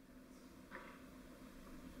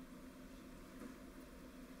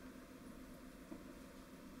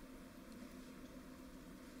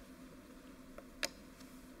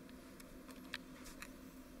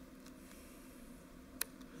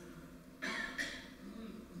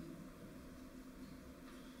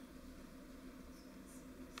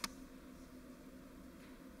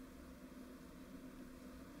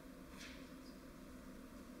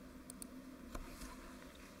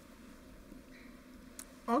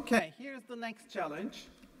 Okay, here's the next challenge.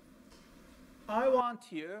 I want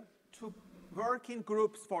you to work in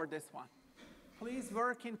groups for this one. Please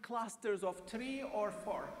work in clusters of 3 or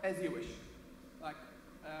 4, as you wish. Like,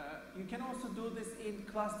 you can also do this in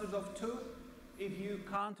clusters of 2 if you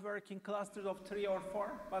can't work in clusters of 3 or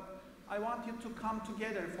 4, but I want you to come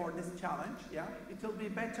together for this challenge, yeah? It will be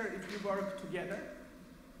better if you work together.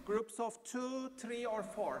 Groups of 2, 3, or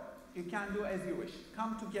 4, you can do as you wish.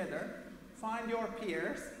 Come together. Find your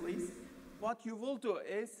peers, please. What you will do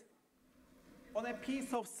is, on a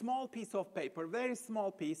small piece of paper, very small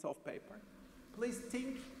piece of paper, please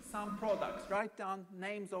think some products. Write down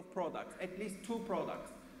names of products, at least 2 products.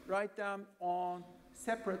 Write them on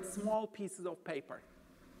separate small pieces of paper.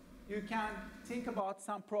 You can think about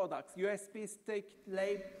some products, USB stick,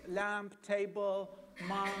 lamp, table,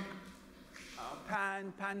 mug,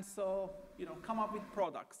 pen, pencil, come up with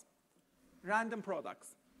products, random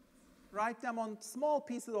products. Write them on small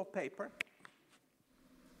pieces of paper.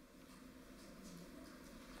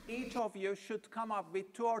 Each of you should come up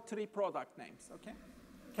with 2 or 3 product names, okay?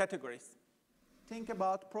 Categories. Think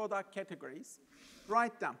about product categories.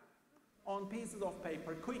 Write them on pieces of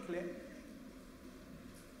paper quickly.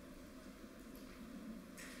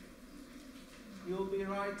 You'll be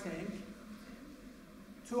writing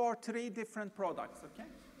 2 or 3 different products, okay?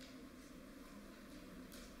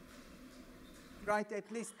 Write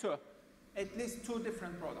at least 2. At least 2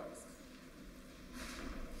 different products.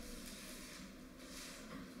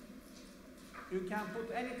 You can put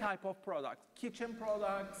any type of product, kitchen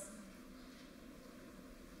products,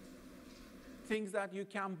 things that you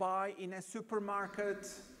can buy in a supermarket,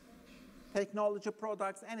 technology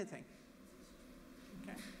products, anything.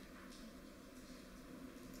 Okay.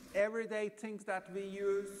 Everyday things that we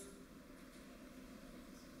use.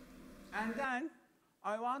 And then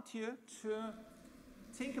I want you to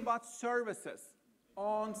think about services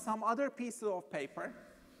on some other pieces of paper.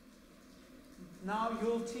 Now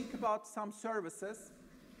you'll think about some services.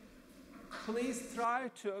 Please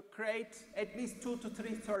try to create at least 2 to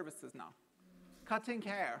 3 services now. Cutting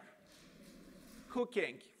hair,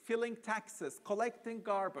 cooking, filling taxes, collecting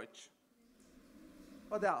garbage.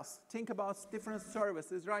 What else? Think about different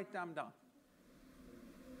services, write them down.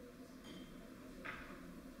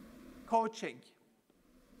 Coaching.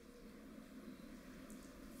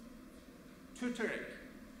 Tutoring.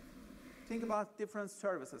 Think about different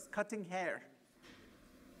services. Cutting hair.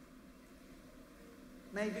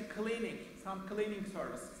 Maybe cleaning, some cleaning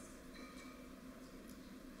services.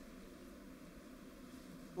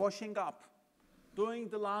 Washing up, doing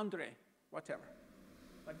the laundry, whatever.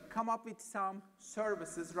 Like come up with some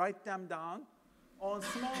services, write them down on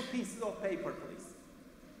small pieces of paper, please.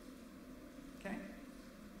 Okay?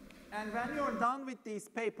 And when you're done with these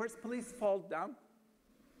papers, please fold them.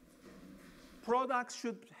 Products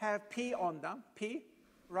should have P on them, P.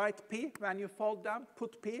 Write P. When you fold them,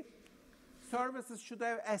 put P. Services should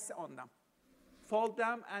have S on them. Fold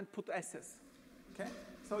them and put S's. Okay?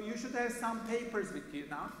 So you should have some papers with you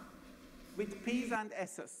now, with P's and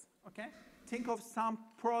S's. Okay? Think of some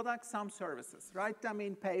products, some services. Write them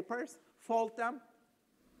in papers, fold them.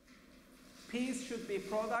 P's should be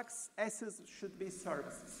products, S's should be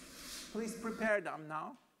services. Please prepare them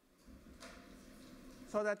now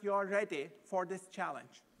so that you are ready for this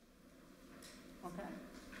challenge. Okay?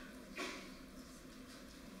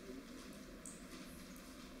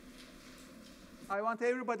 I want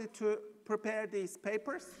everybody to prepare these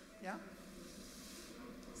papers, yeah?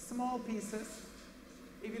 Small pieces.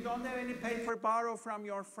 If you don't have any paper, borrow from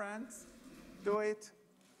your friends. Do it.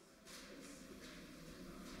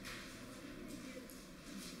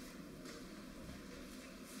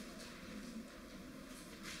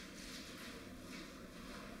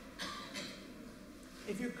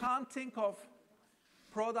 If you can't think of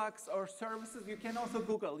products or services, you can also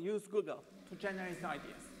Google, use Google to generate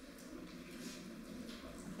ideas.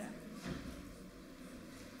 Okay.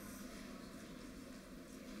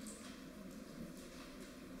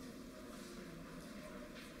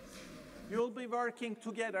 You'll be working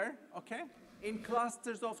together, okay, in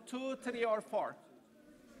clusters of 2, 3, or 4.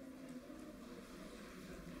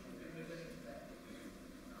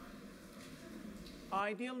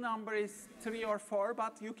 Ideal number is 3 or 4,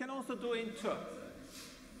 but you can also do in 2.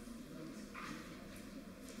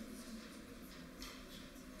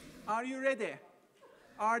 Are you ready?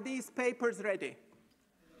 Are these papers ready?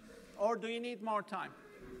 Or do you need more time?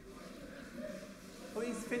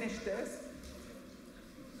 Please finish this.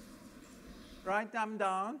 Write them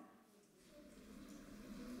down.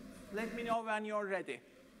 Let me know when you're ready.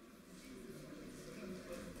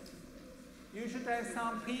 You should have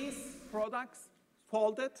some P's, products,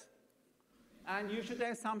 folded, and you should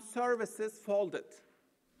have some services folded,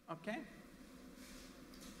 okay?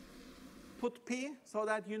 Put P so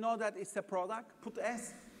that you know that it's a product. Put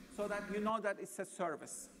S so that you know that it's a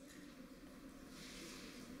service.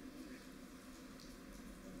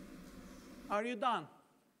 Are you done?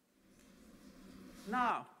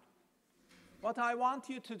 Now, what I want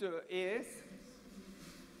you to do is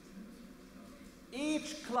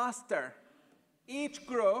each cluster, each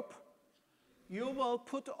group, you will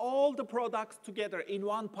put all the products together in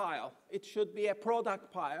one pile. It should be a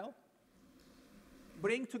product pile.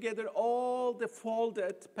 Bring together all the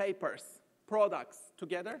folded papers, products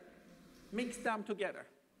together. Mix them together.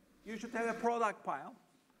 You should have a product pile.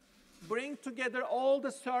 Bring together all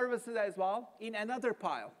the services as well in another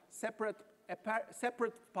pile, separate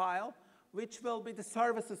pile, which will be the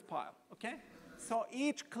services pile, okay? So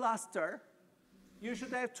each cluster, you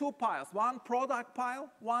should have 2 piles, one product pile,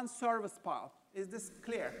 one service pile. Is this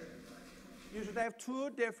clear? You should have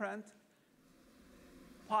 2 different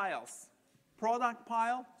piles, product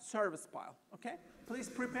pile, service pile, okay? Please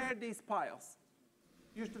prepare these piles.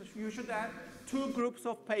 You should have 2 groups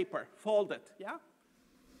of paper, folded, yeah?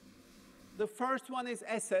 The first one is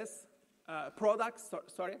SS, products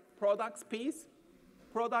piece.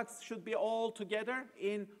 Products should be all together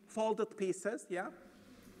in folded pieces, yeah?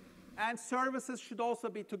 And services should also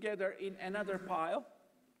be together in another pile.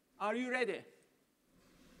 Are you ready?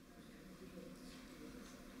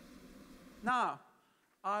 Now,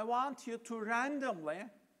 I want you to randomly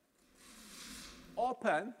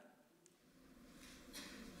open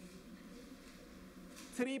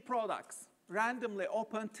 3 products. Randomly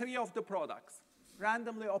open 3 of the products.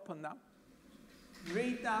 Randomly open them.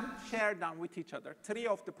 Read them, share them with each other. 3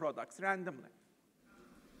 of the products, randomly.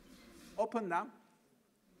 Open them.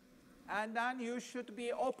 And then you should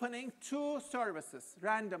be opening 2 services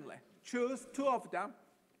randomly. Choose 2 of them,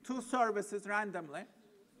 2 services randomly.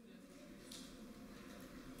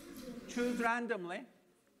 Choose randomly,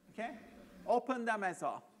 okay? Open them as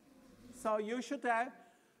well. So you should have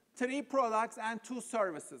 3 products and 2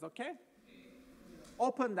 services, okay?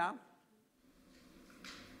 Open them.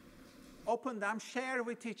 Open them, share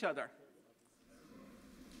with each other.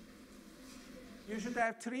 You should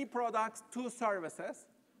have 3 products, 2 services.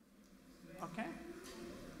 Okay?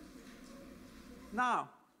 Now,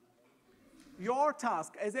 your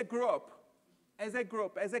task as a group,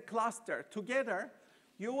 as a cluster, together,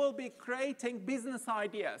 you will be creating business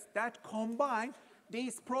ideas that combine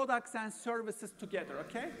these products and services together,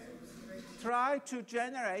 okay? Try to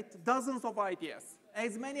generate dozens of ideas,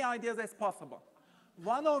 as many ideas as possible.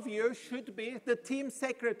 one of you should be the team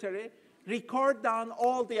secretary, record down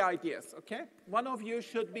all the ideas, okay? One of you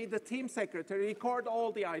should be the team secretary, record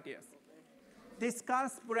all the ideas.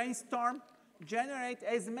 Discuss, brainstorm, generate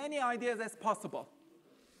as many ideas as possible,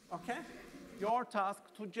 okay? Your task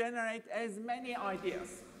to generate as many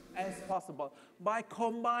ideas as possible by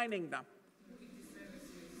combining them.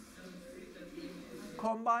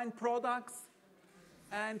 Combine products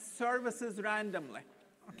and services randomly,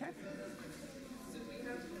 okay?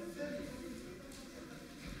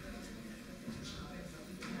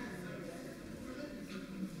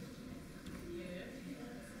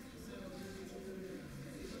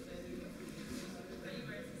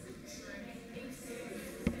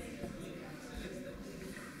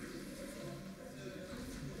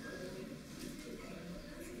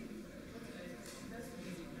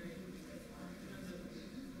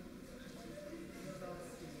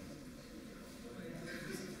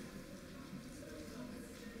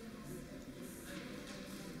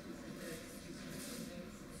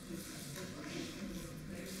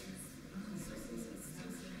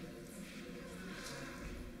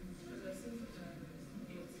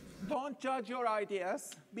 Don't judge your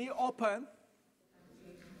ideas. Be open.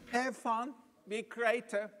 Have fun. Be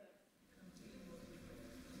creative.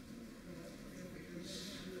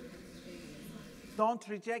 Don't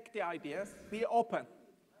reject the ideas. Be open.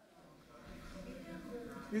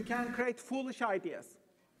 You can create foolish ideas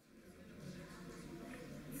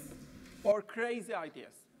or crazy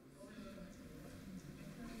ideas.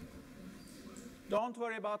 Don't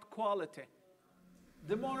worry about quality.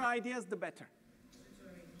 The more ideas, the better.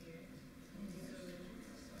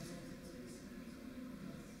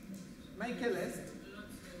 Make a list.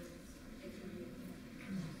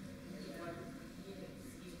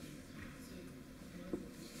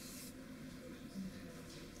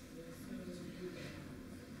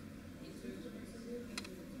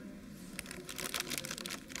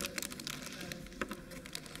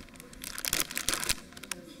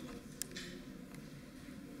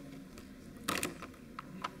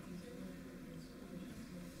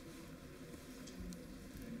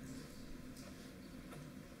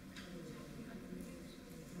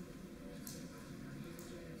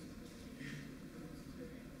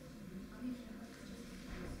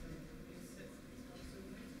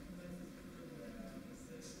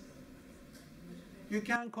 You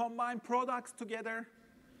can combine products together.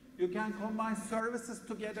 You can combine services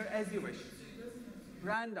together as you wish.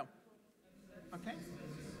 Random. Okay?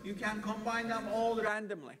 You can combine them all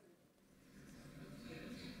randomly.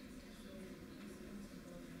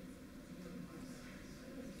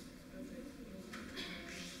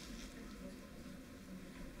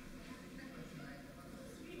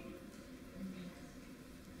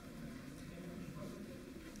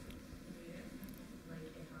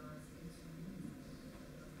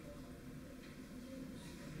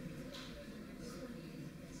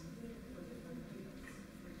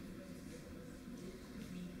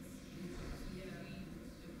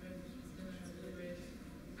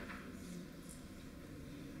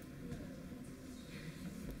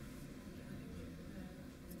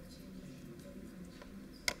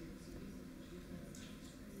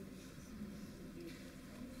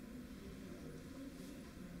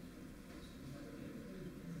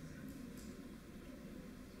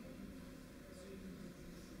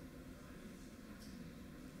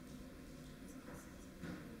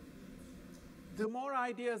 The more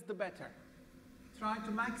ideas, the better. Try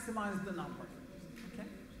to maximize the number. Okay?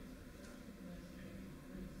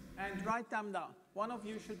 And write them down. One of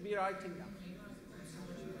you should be writing them.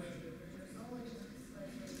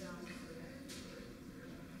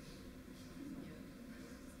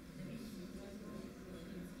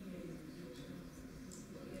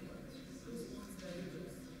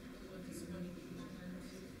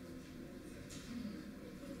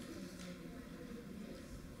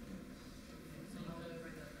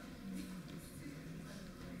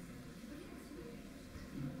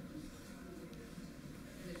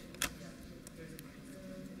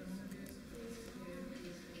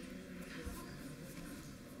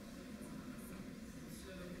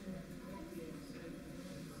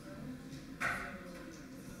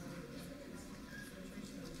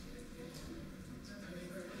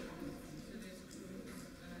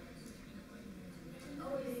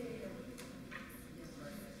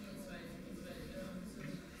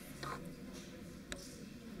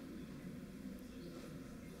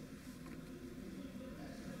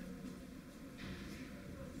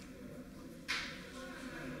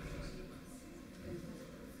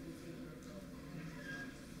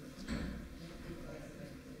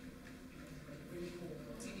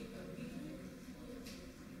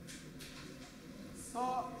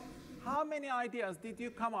 How many ideas did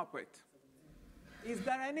you come up with? Is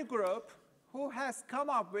there any group who has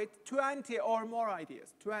come up with 20 or more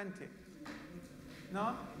ideas? 20?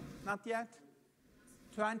 No? Not yet?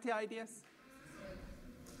 20 ideas?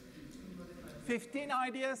 15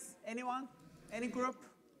 ideas? Anyone? Any group?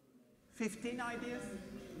 15 ideas?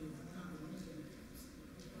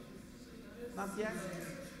 Not yet?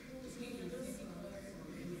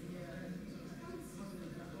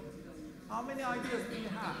 How many ideas do you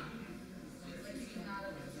have?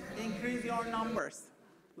 Increase your numbers,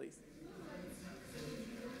 please.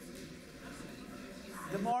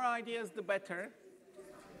 The more ideas, the better.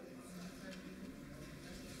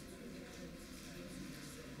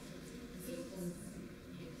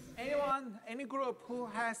 Anyone, any group who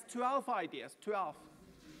has 12 ideas? 12?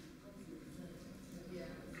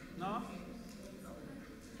 No?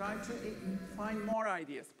 Try to find more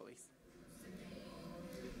ideas, please.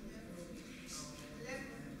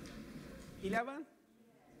 11?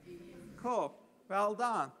 Cool. Well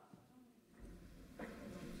done.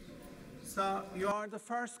 So you are the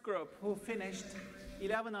first group who finished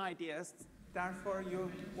 11 ideas. Therefore,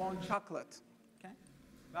 you won chocolate. Okay?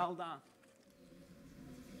 Well done.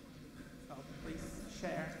 So please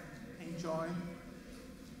share, enjoy.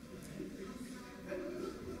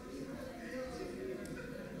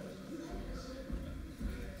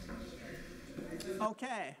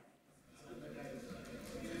 Okay.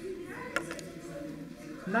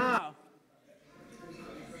 Now,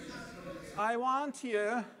 I want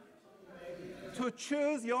you to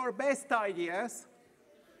choose your best ideas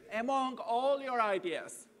among all your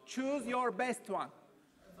ideas. Choose your best one.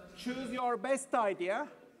 Choose your best idea.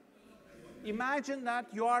 Imagine that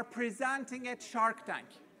you are presenting at Shark Tank,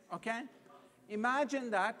 okay? Imagine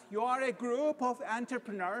that you are a group of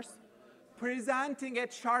entrepreneurs presenting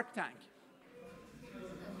at Shark Tank.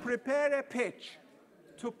 Prepare a pitch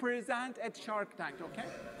to present at Shark Tank, okay?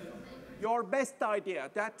 Your best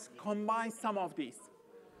idea that combines some of these.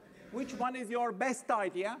 Which one is your best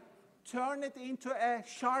idea? Turn it into a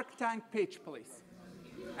Shark Tank pitch, please.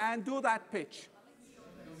 And do that pitch.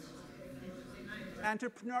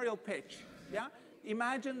 Entrepreneurial pitch, yeah?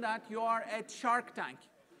 Imagine that you are at Shark Tank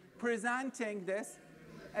presenting this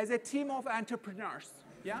as a team of entrepreneurs,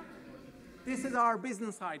 yeah? This is our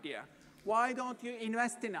business idea. Why don't you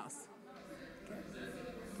invest in us?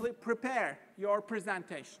 Okay. Prepare your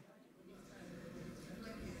presentation.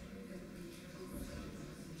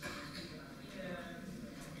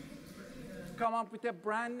 Come up with a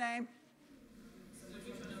brand name.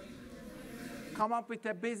 Come up with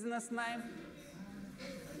a business name.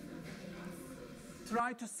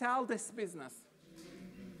 Try to sell this business.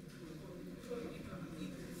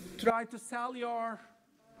 Try to sell your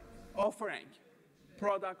offering,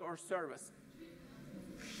 product or service.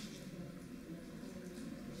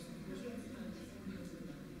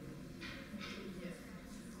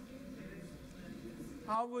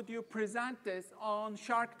 How would you present this on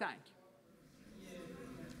Shark Tank?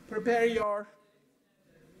 Prepare your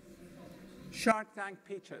Shark Tank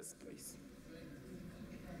pitches, please.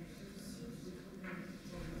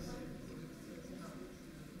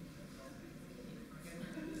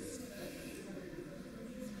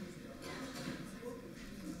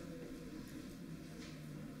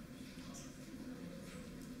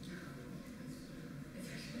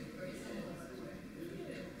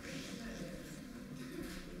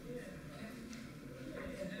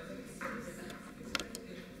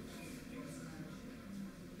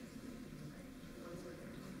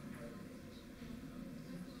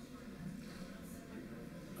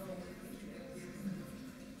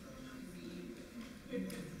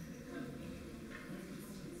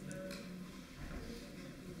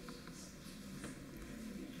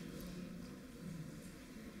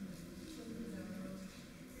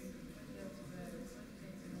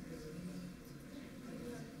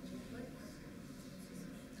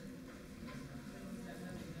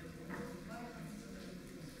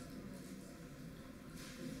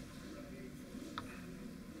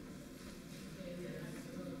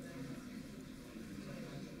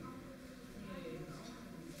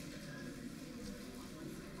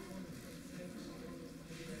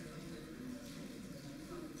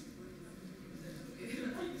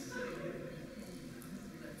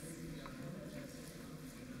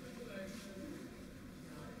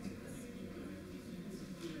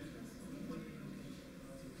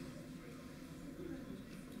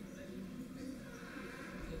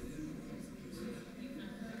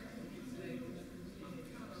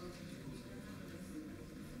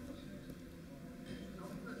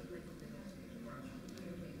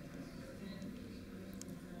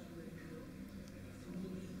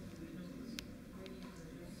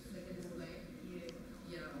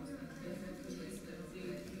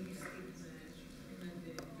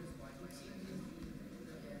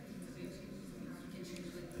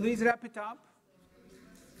 Please wrap it up.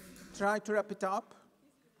 Try to wrap it up.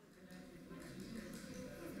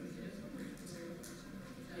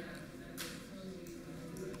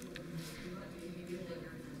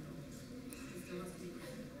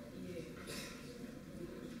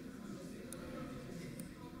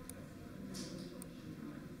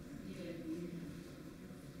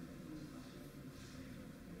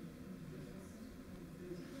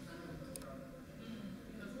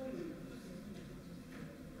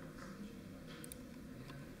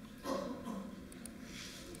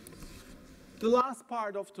 The last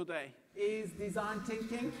part of today is design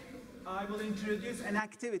thinking. I will introduce an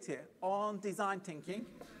activity on design thinking.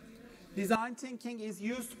 Design thinking is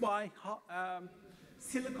used by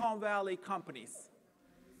Silicon Valley companies.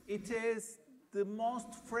 It is the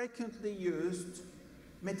most frequently used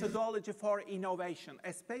methodology for innovation,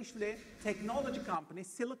 especially technology companies,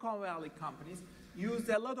 Silicon Valley companies, use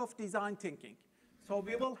a lot of design thinking. So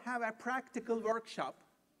we will have a practical workshop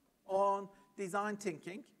on design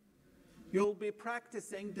thinking. You'll be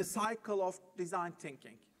practicing the cycle of design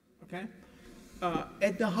thinking, okay?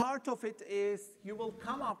 At the heart of it is you will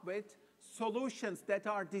come up with solutions that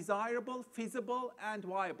are desirable, feasible, and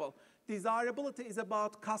viable. Desirability is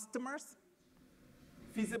about customers.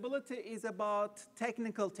 Feasibility is about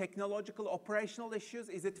technical, technological, operational issues.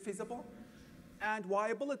 Is it feasible? And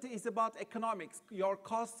viability is about economics, your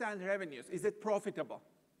costs and revenues. Is it profitable?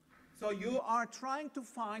 So you are trying to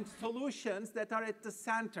find solutions that are at the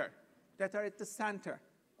center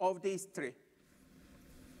of these three.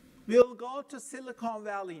 We'll go to Silicon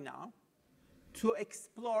Valley now to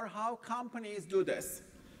explore how companies do this.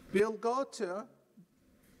 We'll go to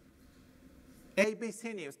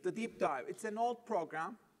ABC News, the deep dive. It's an old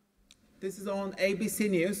program. This is on ABC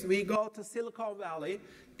News. We go to Silicon Valley.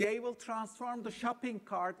 They will transform the shopping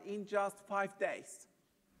cart in just 5 days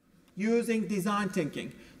using design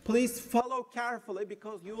thinking. Please follow carefully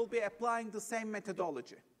because you will be applying the same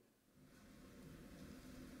methodology.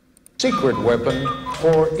 Secret weapon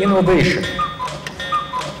for innovation.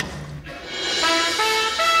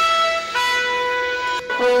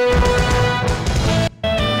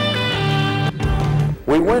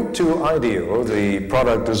 We went to IDEO, the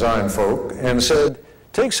product design folk, and said,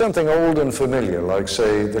 take something old and familiar, like,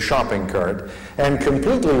 say, the shopping cart, and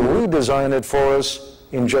completely redesign it for us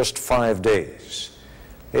in just 5 days.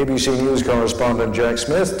 ABC News correspondent Jack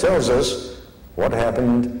Smith tells us what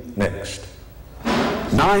happened next.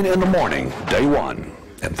 9 in the morning, day one,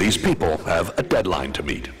 and these people have a deadline to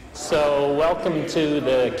meet. So welcome to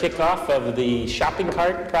the kickoff of the shopping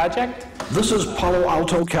cart project. This is Palo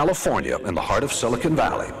Alto, California, in the heart of Silicon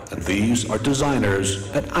Valley, and these are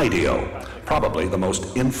designers at IDEO, probably the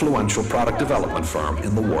most influential product development firm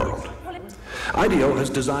in the world. IDEO has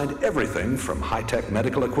designed everything from high-tech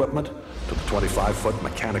medical equipment to the 25-foot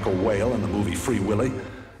mechanical whale in the movie Free Willy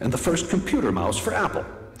and the first computer mouse for Apple.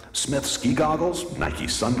 Smith ski goggles, Nike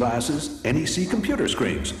sunglasses, NEC computer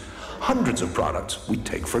screens. Hundreds of products we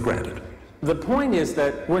take for granted. The point is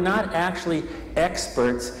that we're not actually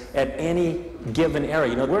experts at any given area.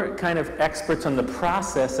 You know, we're kind of experts on the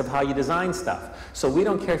process of how you design stuff. So we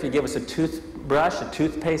don't care if you give us a toothbrush, a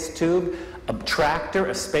toothpaste tube, a tractor,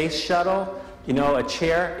 a space shuttle, you know, a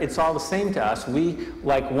chair. It's all the same to us. We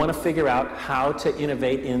want to figure out how to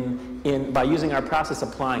innovate by using our process,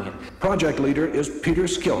 applying it. Project leader is Peter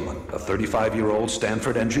Skillman, a 35-year-old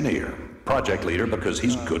Stanford engineer. Project leader because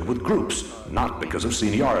he's good with groups, not because of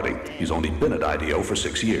seniority. He's only been at IDEO for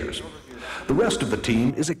 6 years. The rest of the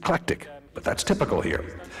team is eclectic, but that's typical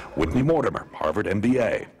here. Whitney Mortimer, Harvard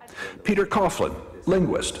MBA. Peter Coughlin,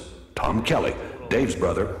 linguist. Tom Kelly, Dave's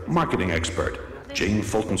brother, marketing expert. Jane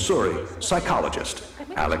Fulton-Suri, psychologist.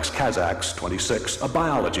 Alex Kazaks, 26, a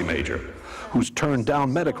biology major, who's turned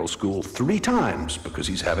down medical school 3 times because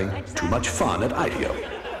he's having too much fun at IDEO.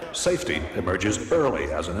 Safety emerges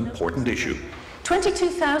early as an important issue.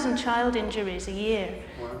 22,000 child injuries a year,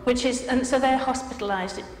 and so they're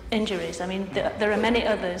hospitalized injuries. I mean, there are many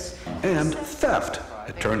others. And theft.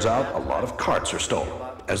 It turns out a lot of carts are stolen.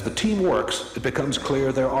 As the team works, it becomes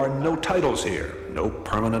clear there are no titles here, no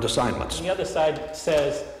permanent assignments. And the other side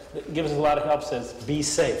gives us a lot of help, says, be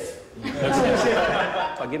safe.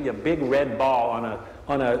 I'll give you a big red ball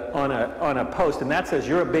on a post, and that says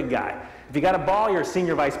you're a big guy. If you got a ball, you're a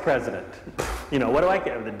senior vice president. You know, what do I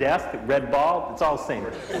get? The desk, the red ball, it's all the same.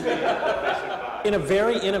 In a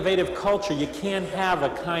very innovative culture, you can't have a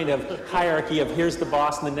kind of hierarchy of here's the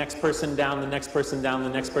boss and the next person down, the next person down, the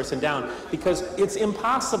next person down, because it's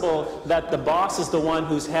impossible that the boss is the one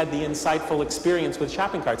who's had the insightful experience with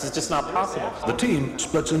shopping carts. It's just not possible. The team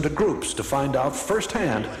splits into groups to find out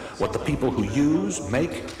firsthand what the people who use,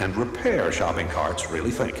 make, and repair shopping carts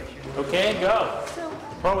really think. Okay, go.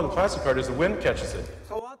 The problem with the plastic cart is the wind catches it.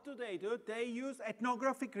 So what do? They use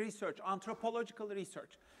ethnographic research, anthropological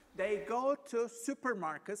research. They go to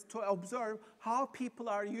supermarkets to observe how people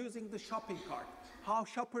are using the shopping cart, how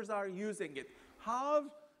shoppers are using it,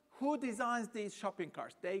 who designs these shopping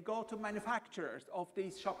carts. They go to manufacturers of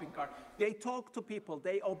these shopping carts. They talk to people,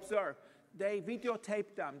 they observe, they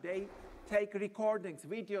videotape them, they take recordings,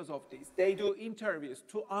 videos of these. They do interviews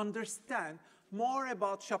to understand more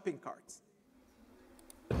about shopping carts.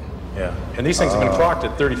 Yeah, and these things have been clocked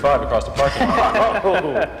at 35 across the parking lot. Oh,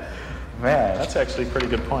 man, that's actually a pretty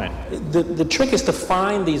good point. The trick is to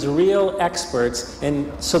find these real experts, and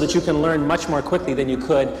so that you can learn much more quickly than you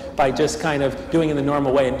could by just kind of doing it the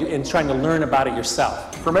normal way and trying to learn about it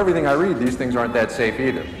yourself. From everything I read, these things aren't that safe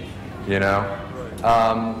either, you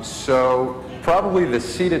know? So probably the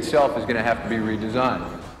seat itself is going to have to be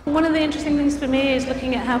redesigned. One of the interesting things for me is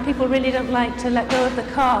looking at how people really don't like to let go of the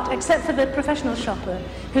cart, except for the professional shopper,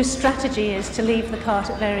 whose strategy is to leave the cart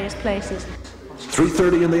at various places.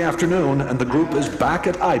 3:30 in the afternoon, and the group is back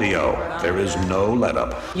at IDEO. There is no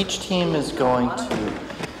let-up. Each team is going to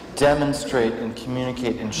demonstrate and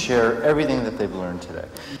communicate and share everything that they've learned today.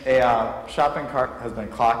 A shopping cart has been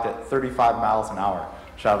clocked at 35 miles an hour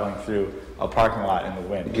traveling through a parking lot in the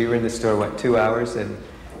wind. We were in the store, what, 2 hours, and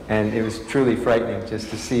it was truly frightening just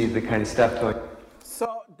to see the kind of stuff going.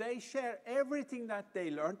 So they share everything that they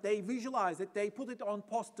learned, they visualize it, they put it on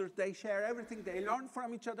posters, they share everything they learned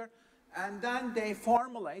from each other, and then they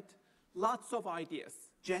formulate lots of ideas,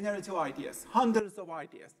 generative ideas, hundreds of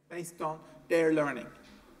ideas based on their learning.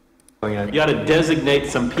 You got to designate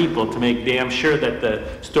some people to make damn sure that the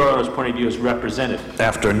store owner's point of view is represented.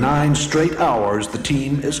 After 9 straight hours, the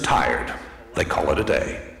team is tired. They call it a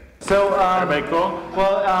day. So, everybody cool?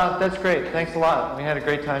 Well, that's great. Thanks a lot. We had a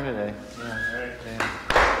great time today.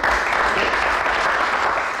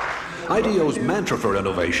 IDEO's mantra for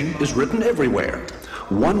innovation is written everywhere.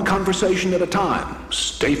 One conversation at a time.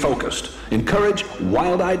 Stay focused. Encourage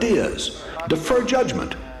wild ideas. Defer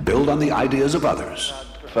judgment. Build on the ideas of others.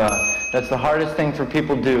 That's the hardest thing for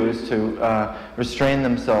people to do, is to restrain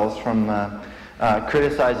themselves from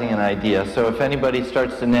criticizing an idea. So if anybody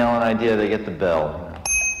starts to nail an idea, they get the bell.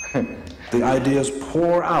 The ideas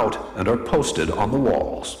pour out and are posted on the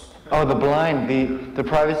walls. Oh, the blind, the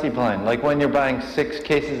privacy blind. Like when you're buying 6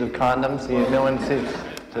 cases of condoms, no one sees.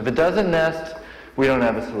 So if it doesn't nest, we don't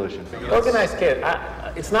have a solution. Organized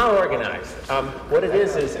chaos. It's not organized. What it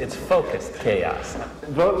is it's focused chaos.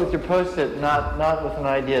 Vote with your Post-it, not with an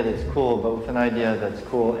idea that's cool, but with an idea that's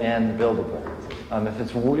cool and buildable.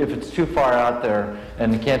 If it's too far out there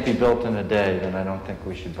and it can't be built in a day, then I don't think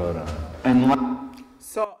we should vote on it.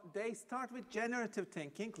 So they start with generative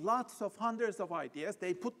thinking, lots of hundreds of ideas.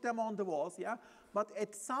 They put them on the walls, yeah? But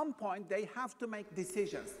at some point, they have to make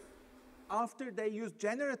decisions. After they use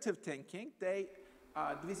generative thinking,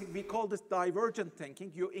 we call this divergent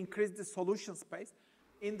thinking. You increase the solution space.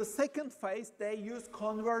 In the second phase, they use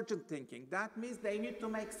convergent thinking. That means they need to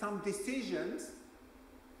make some decisions,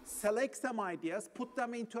 select some ideas, put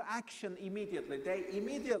them into action immediately. They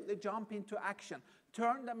immediately jump into action,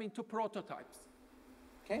 turn them into prototypes.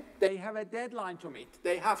 Okay? They have a deadline to meet.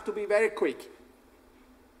 They have to be very quick.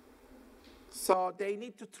 So they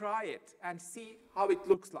need to try it and see how it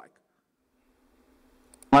looks like.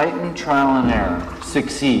 Enlightened trial and error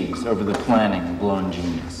succeeds over the planning of lone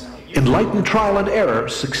genius. Enlightened trial and error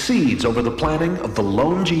succeeds over the planning of the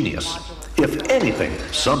lone genius. If anything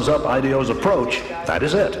sums up IDEO's approach, that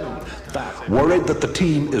is it. Worried that the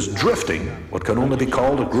team is drifting, what can only be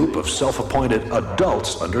called a group of self-appointed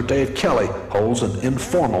adults under Dave Kelly holds an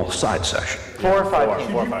informal side session. 4 or 5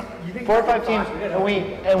 teams. 4 or 5 teams,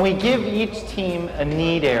 and we give each team a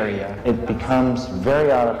need area. It becomes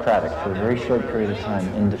very autocratic for a very short period of time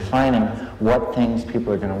in defining what things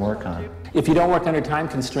people are going to work on. If you don't work under time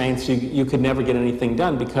constraints, you could never get anything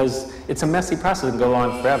done because it's a messy process and go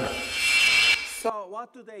on forever. So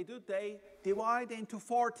what do? They divide into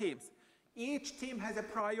 4 teams. Each team has a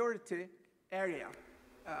priority area.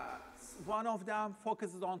 One of them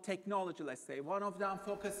focuses on technology, let's say. One of them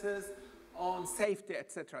focuses on safety,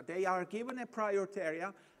 etc. They are given a priority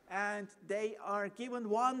area, and they are given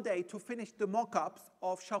 1 day to finish the mock-ups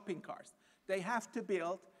of shopping carts. They have to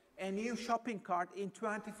build a new shopping cart in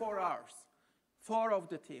 24 hours. 4 of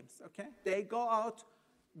the teams, okay? They go out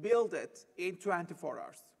build it in 24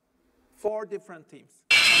 hours. 4 different teams.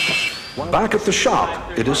 Back at the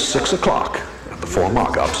shop, it is 6 o'clock, and the 4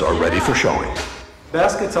 mock-ups are ready for showing.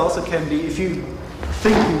 Baskets also can be, if you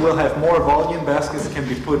think you will have more volume, baskets can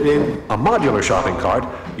be put in. A modular shopping cart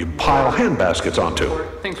you pile hand baskets onto.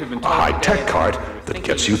 A high-tech cart that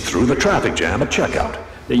gets you through the traffic jam at checkout.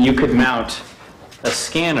 That you could mount a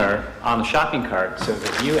scanner on the shopping cart so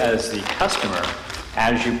that you as the customer,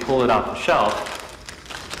 as you pull it off the shelf,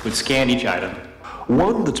 would scan each item.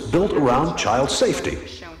 One that's built around child safety,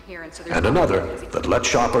 and another that lets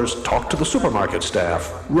shoppers talk to the supermarket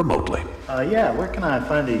staff remotely. Yeah, where can I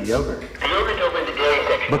find a yogurt?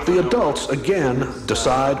 But the adults, again,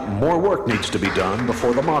 decide more work needs to be done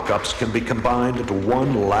before the mock-ups can be combined into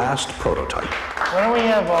one last prototype. Why don't we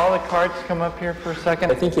have all the carts come up here for a second?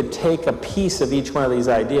 I think you take a piece of each one of these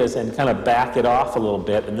ideas and kind of back it off a little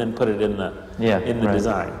bit and then put it in the,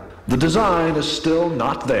 design. The design is still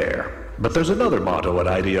not there. But there's another motto at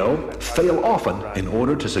IDEO: fail often in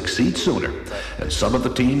order to succeed sooner. And some of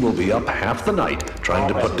the team will be up half the night trying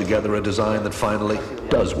to put together a design that finally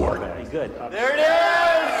does work. Good. There it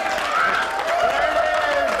is!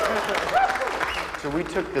 So we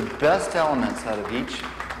took the best elements out of each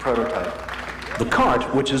prototype. The cart,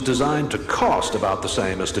 which is designed to cost about the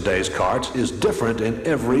same as today's carts, is different in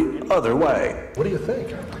every other way. What do you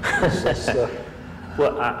think?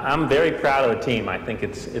 Well, I'm very proud of the team. I think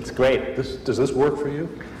it's great. Does this work for you?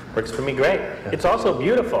 Works for me great. It's also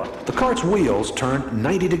beautiful. The cart's wheels turn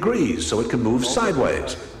 90 degrees so it can move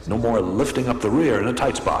sideways. No more lifting up the rear in a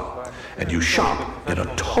tight spot. And you shop in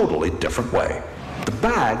a totally different way. The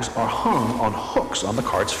bags are hung on hooks on the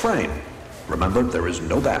cart's frame. Remember, there is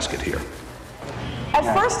no basket here. At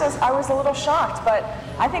first, I was a little shocked, but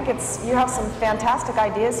I think you have some fantastic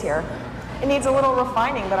ideas here. It needs a little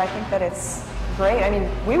refining, but I think that it's great. I mean,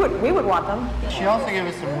 we would want them. She also gave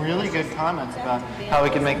us some really good comments about how we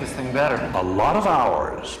can make this thing better. A lot of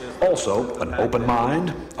hours. Also, an open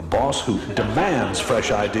mind, a boss who demands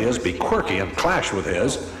fresh ideas be quirky and clash with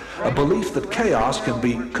his, a belief that chaos can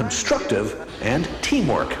be constructive, and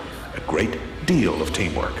teamwork, a great deal of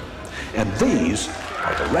teamwork. And these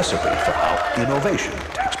are the recipe for how innovation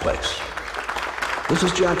takes place. This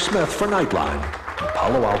is Jack Smith for Nightline in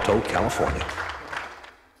Palo Alto, California.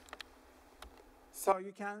 So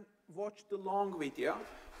you can watch the long video,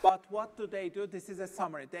 but what do? This is a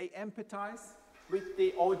summary. They empathize with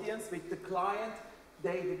the audience, with the client.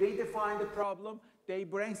 They redefine the problem. They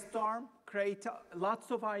brainstorm, create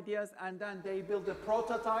lots of ideas, and then they build the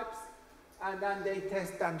prototypes, and then they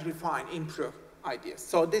test and refine, improve ideas.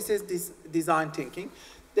 So this is this design thinking.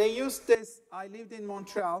 They use this. I lived in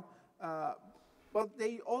Montreal, but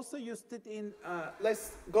they also used it in,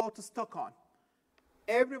 let's go to Stockholm.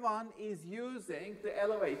 Everyone is using the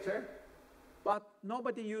elevator, but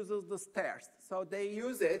nobody uses the stairs. So they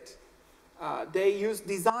use it, they use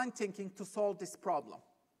design thinking to solve this problem.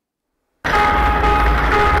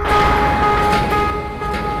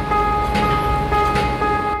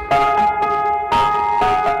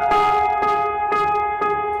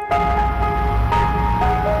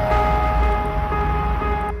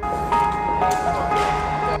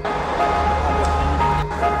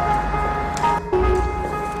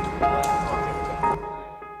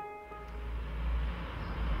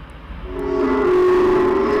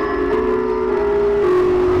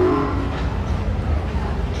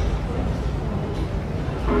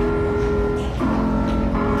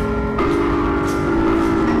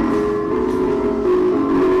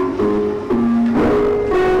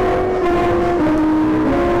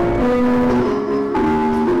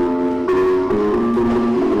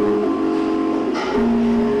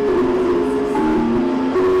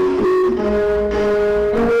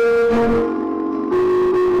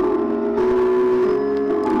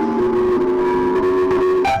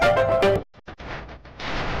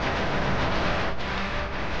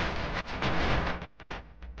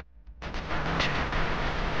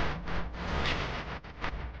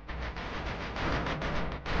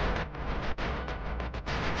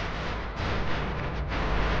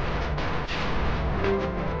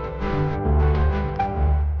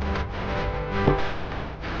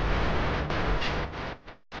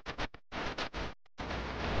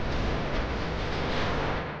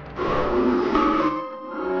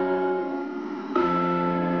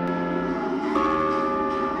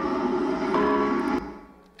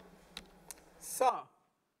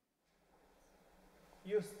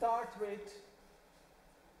 You start with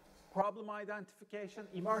problem identification,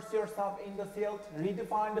 immerse yourself in the field,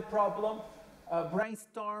 redefine the problem,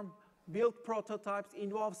 brainstorm, build prototypes,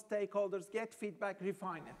 involve stakeholders, get feedback,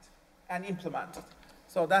 refine it, and implement it.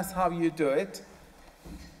 So that's how you do it.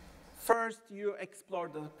 First, you explore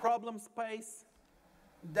the problem space.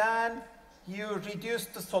 Then you reduce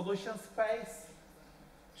the solution space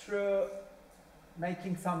through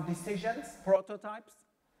making some decisions, prototypes.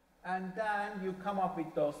 And then you come up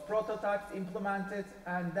with those prototypes, implement it,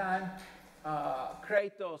 and then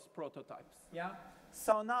create those prototypes. Yeah?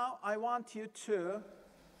 So now I want you to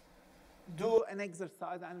do an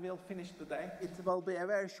exercise, and we'll finish today. It will be a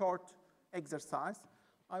very short exercise.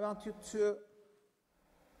 I want you to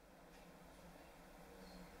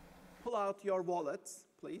pull out your wallets,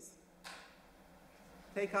 please.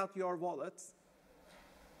 Take out your wallets.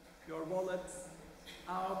 Your wallets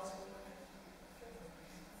out.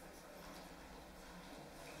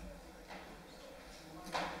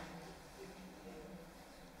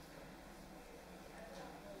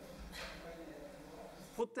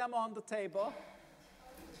 Put them on the table.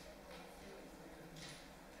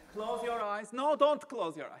 Close your eyes. No, don't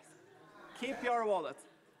close your eyes. Keep your wallet.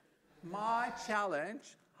 My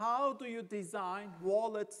challenge, how do you design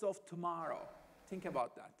wallets of tomorrow? Think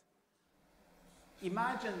about that.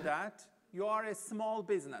 Imagine that you are a small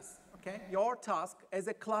business, okay? Your task as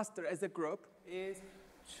a cluster, as a group, is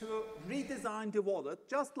to redesign the wallet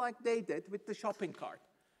just like they did with the shopping cart.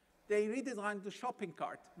 They redesigned the shopping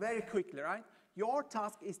cart very quickly, right? Your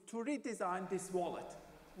task is to redesign this wallet.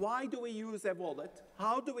 Why do we use a wallet?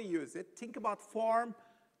 How do we use it? Think about form,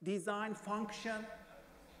 design, function.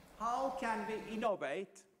 How can we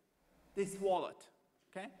innovate this wallet?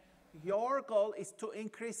 Okay? Your goal is to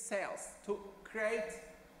increase sales, to create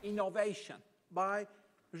innovation by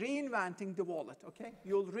reinventing the wallet. Okay?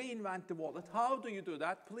 You'll reinvent the wallet. How do you do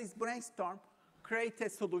that? Please brainstorm, create a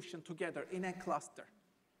solution together in a cluster.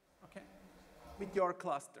 Okay? With your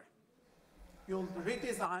cluster. You'll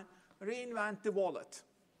redesign, reinvent the wallet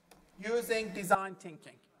using design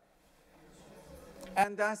thinking.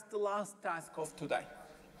 And that's the last task of today.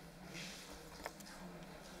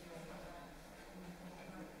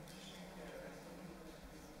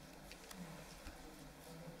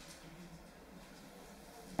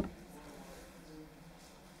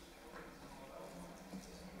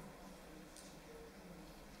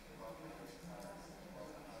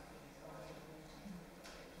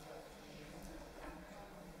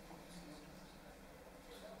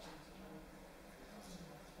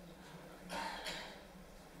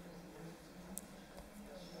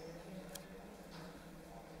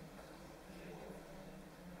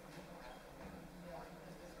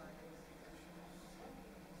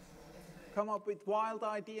 Come up with wild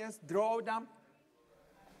ideas, draw them,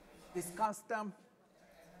 discuss them.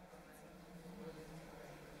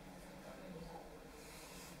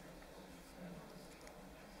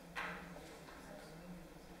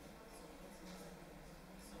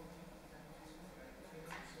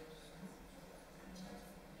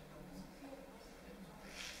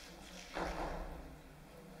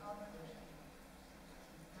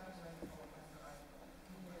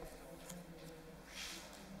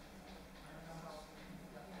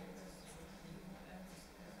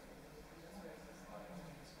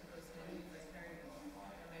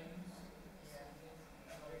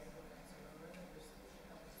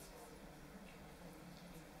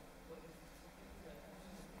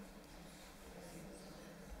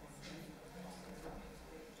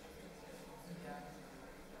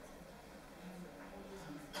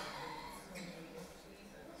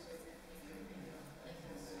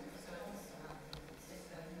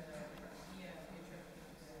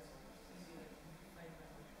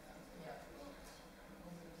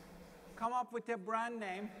 Come up with a brand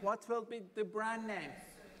name. What will be the brand name?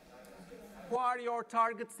 Who are your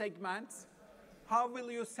target segments? How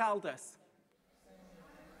will you sell this?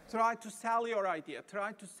 Try to sell your idea.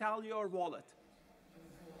 Try to sell your wallet.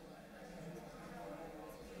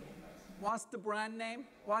 What's the brand name?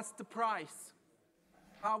 What's the price?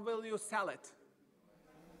 How will you sell it?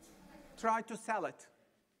 Try to sell it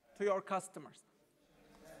to your customers.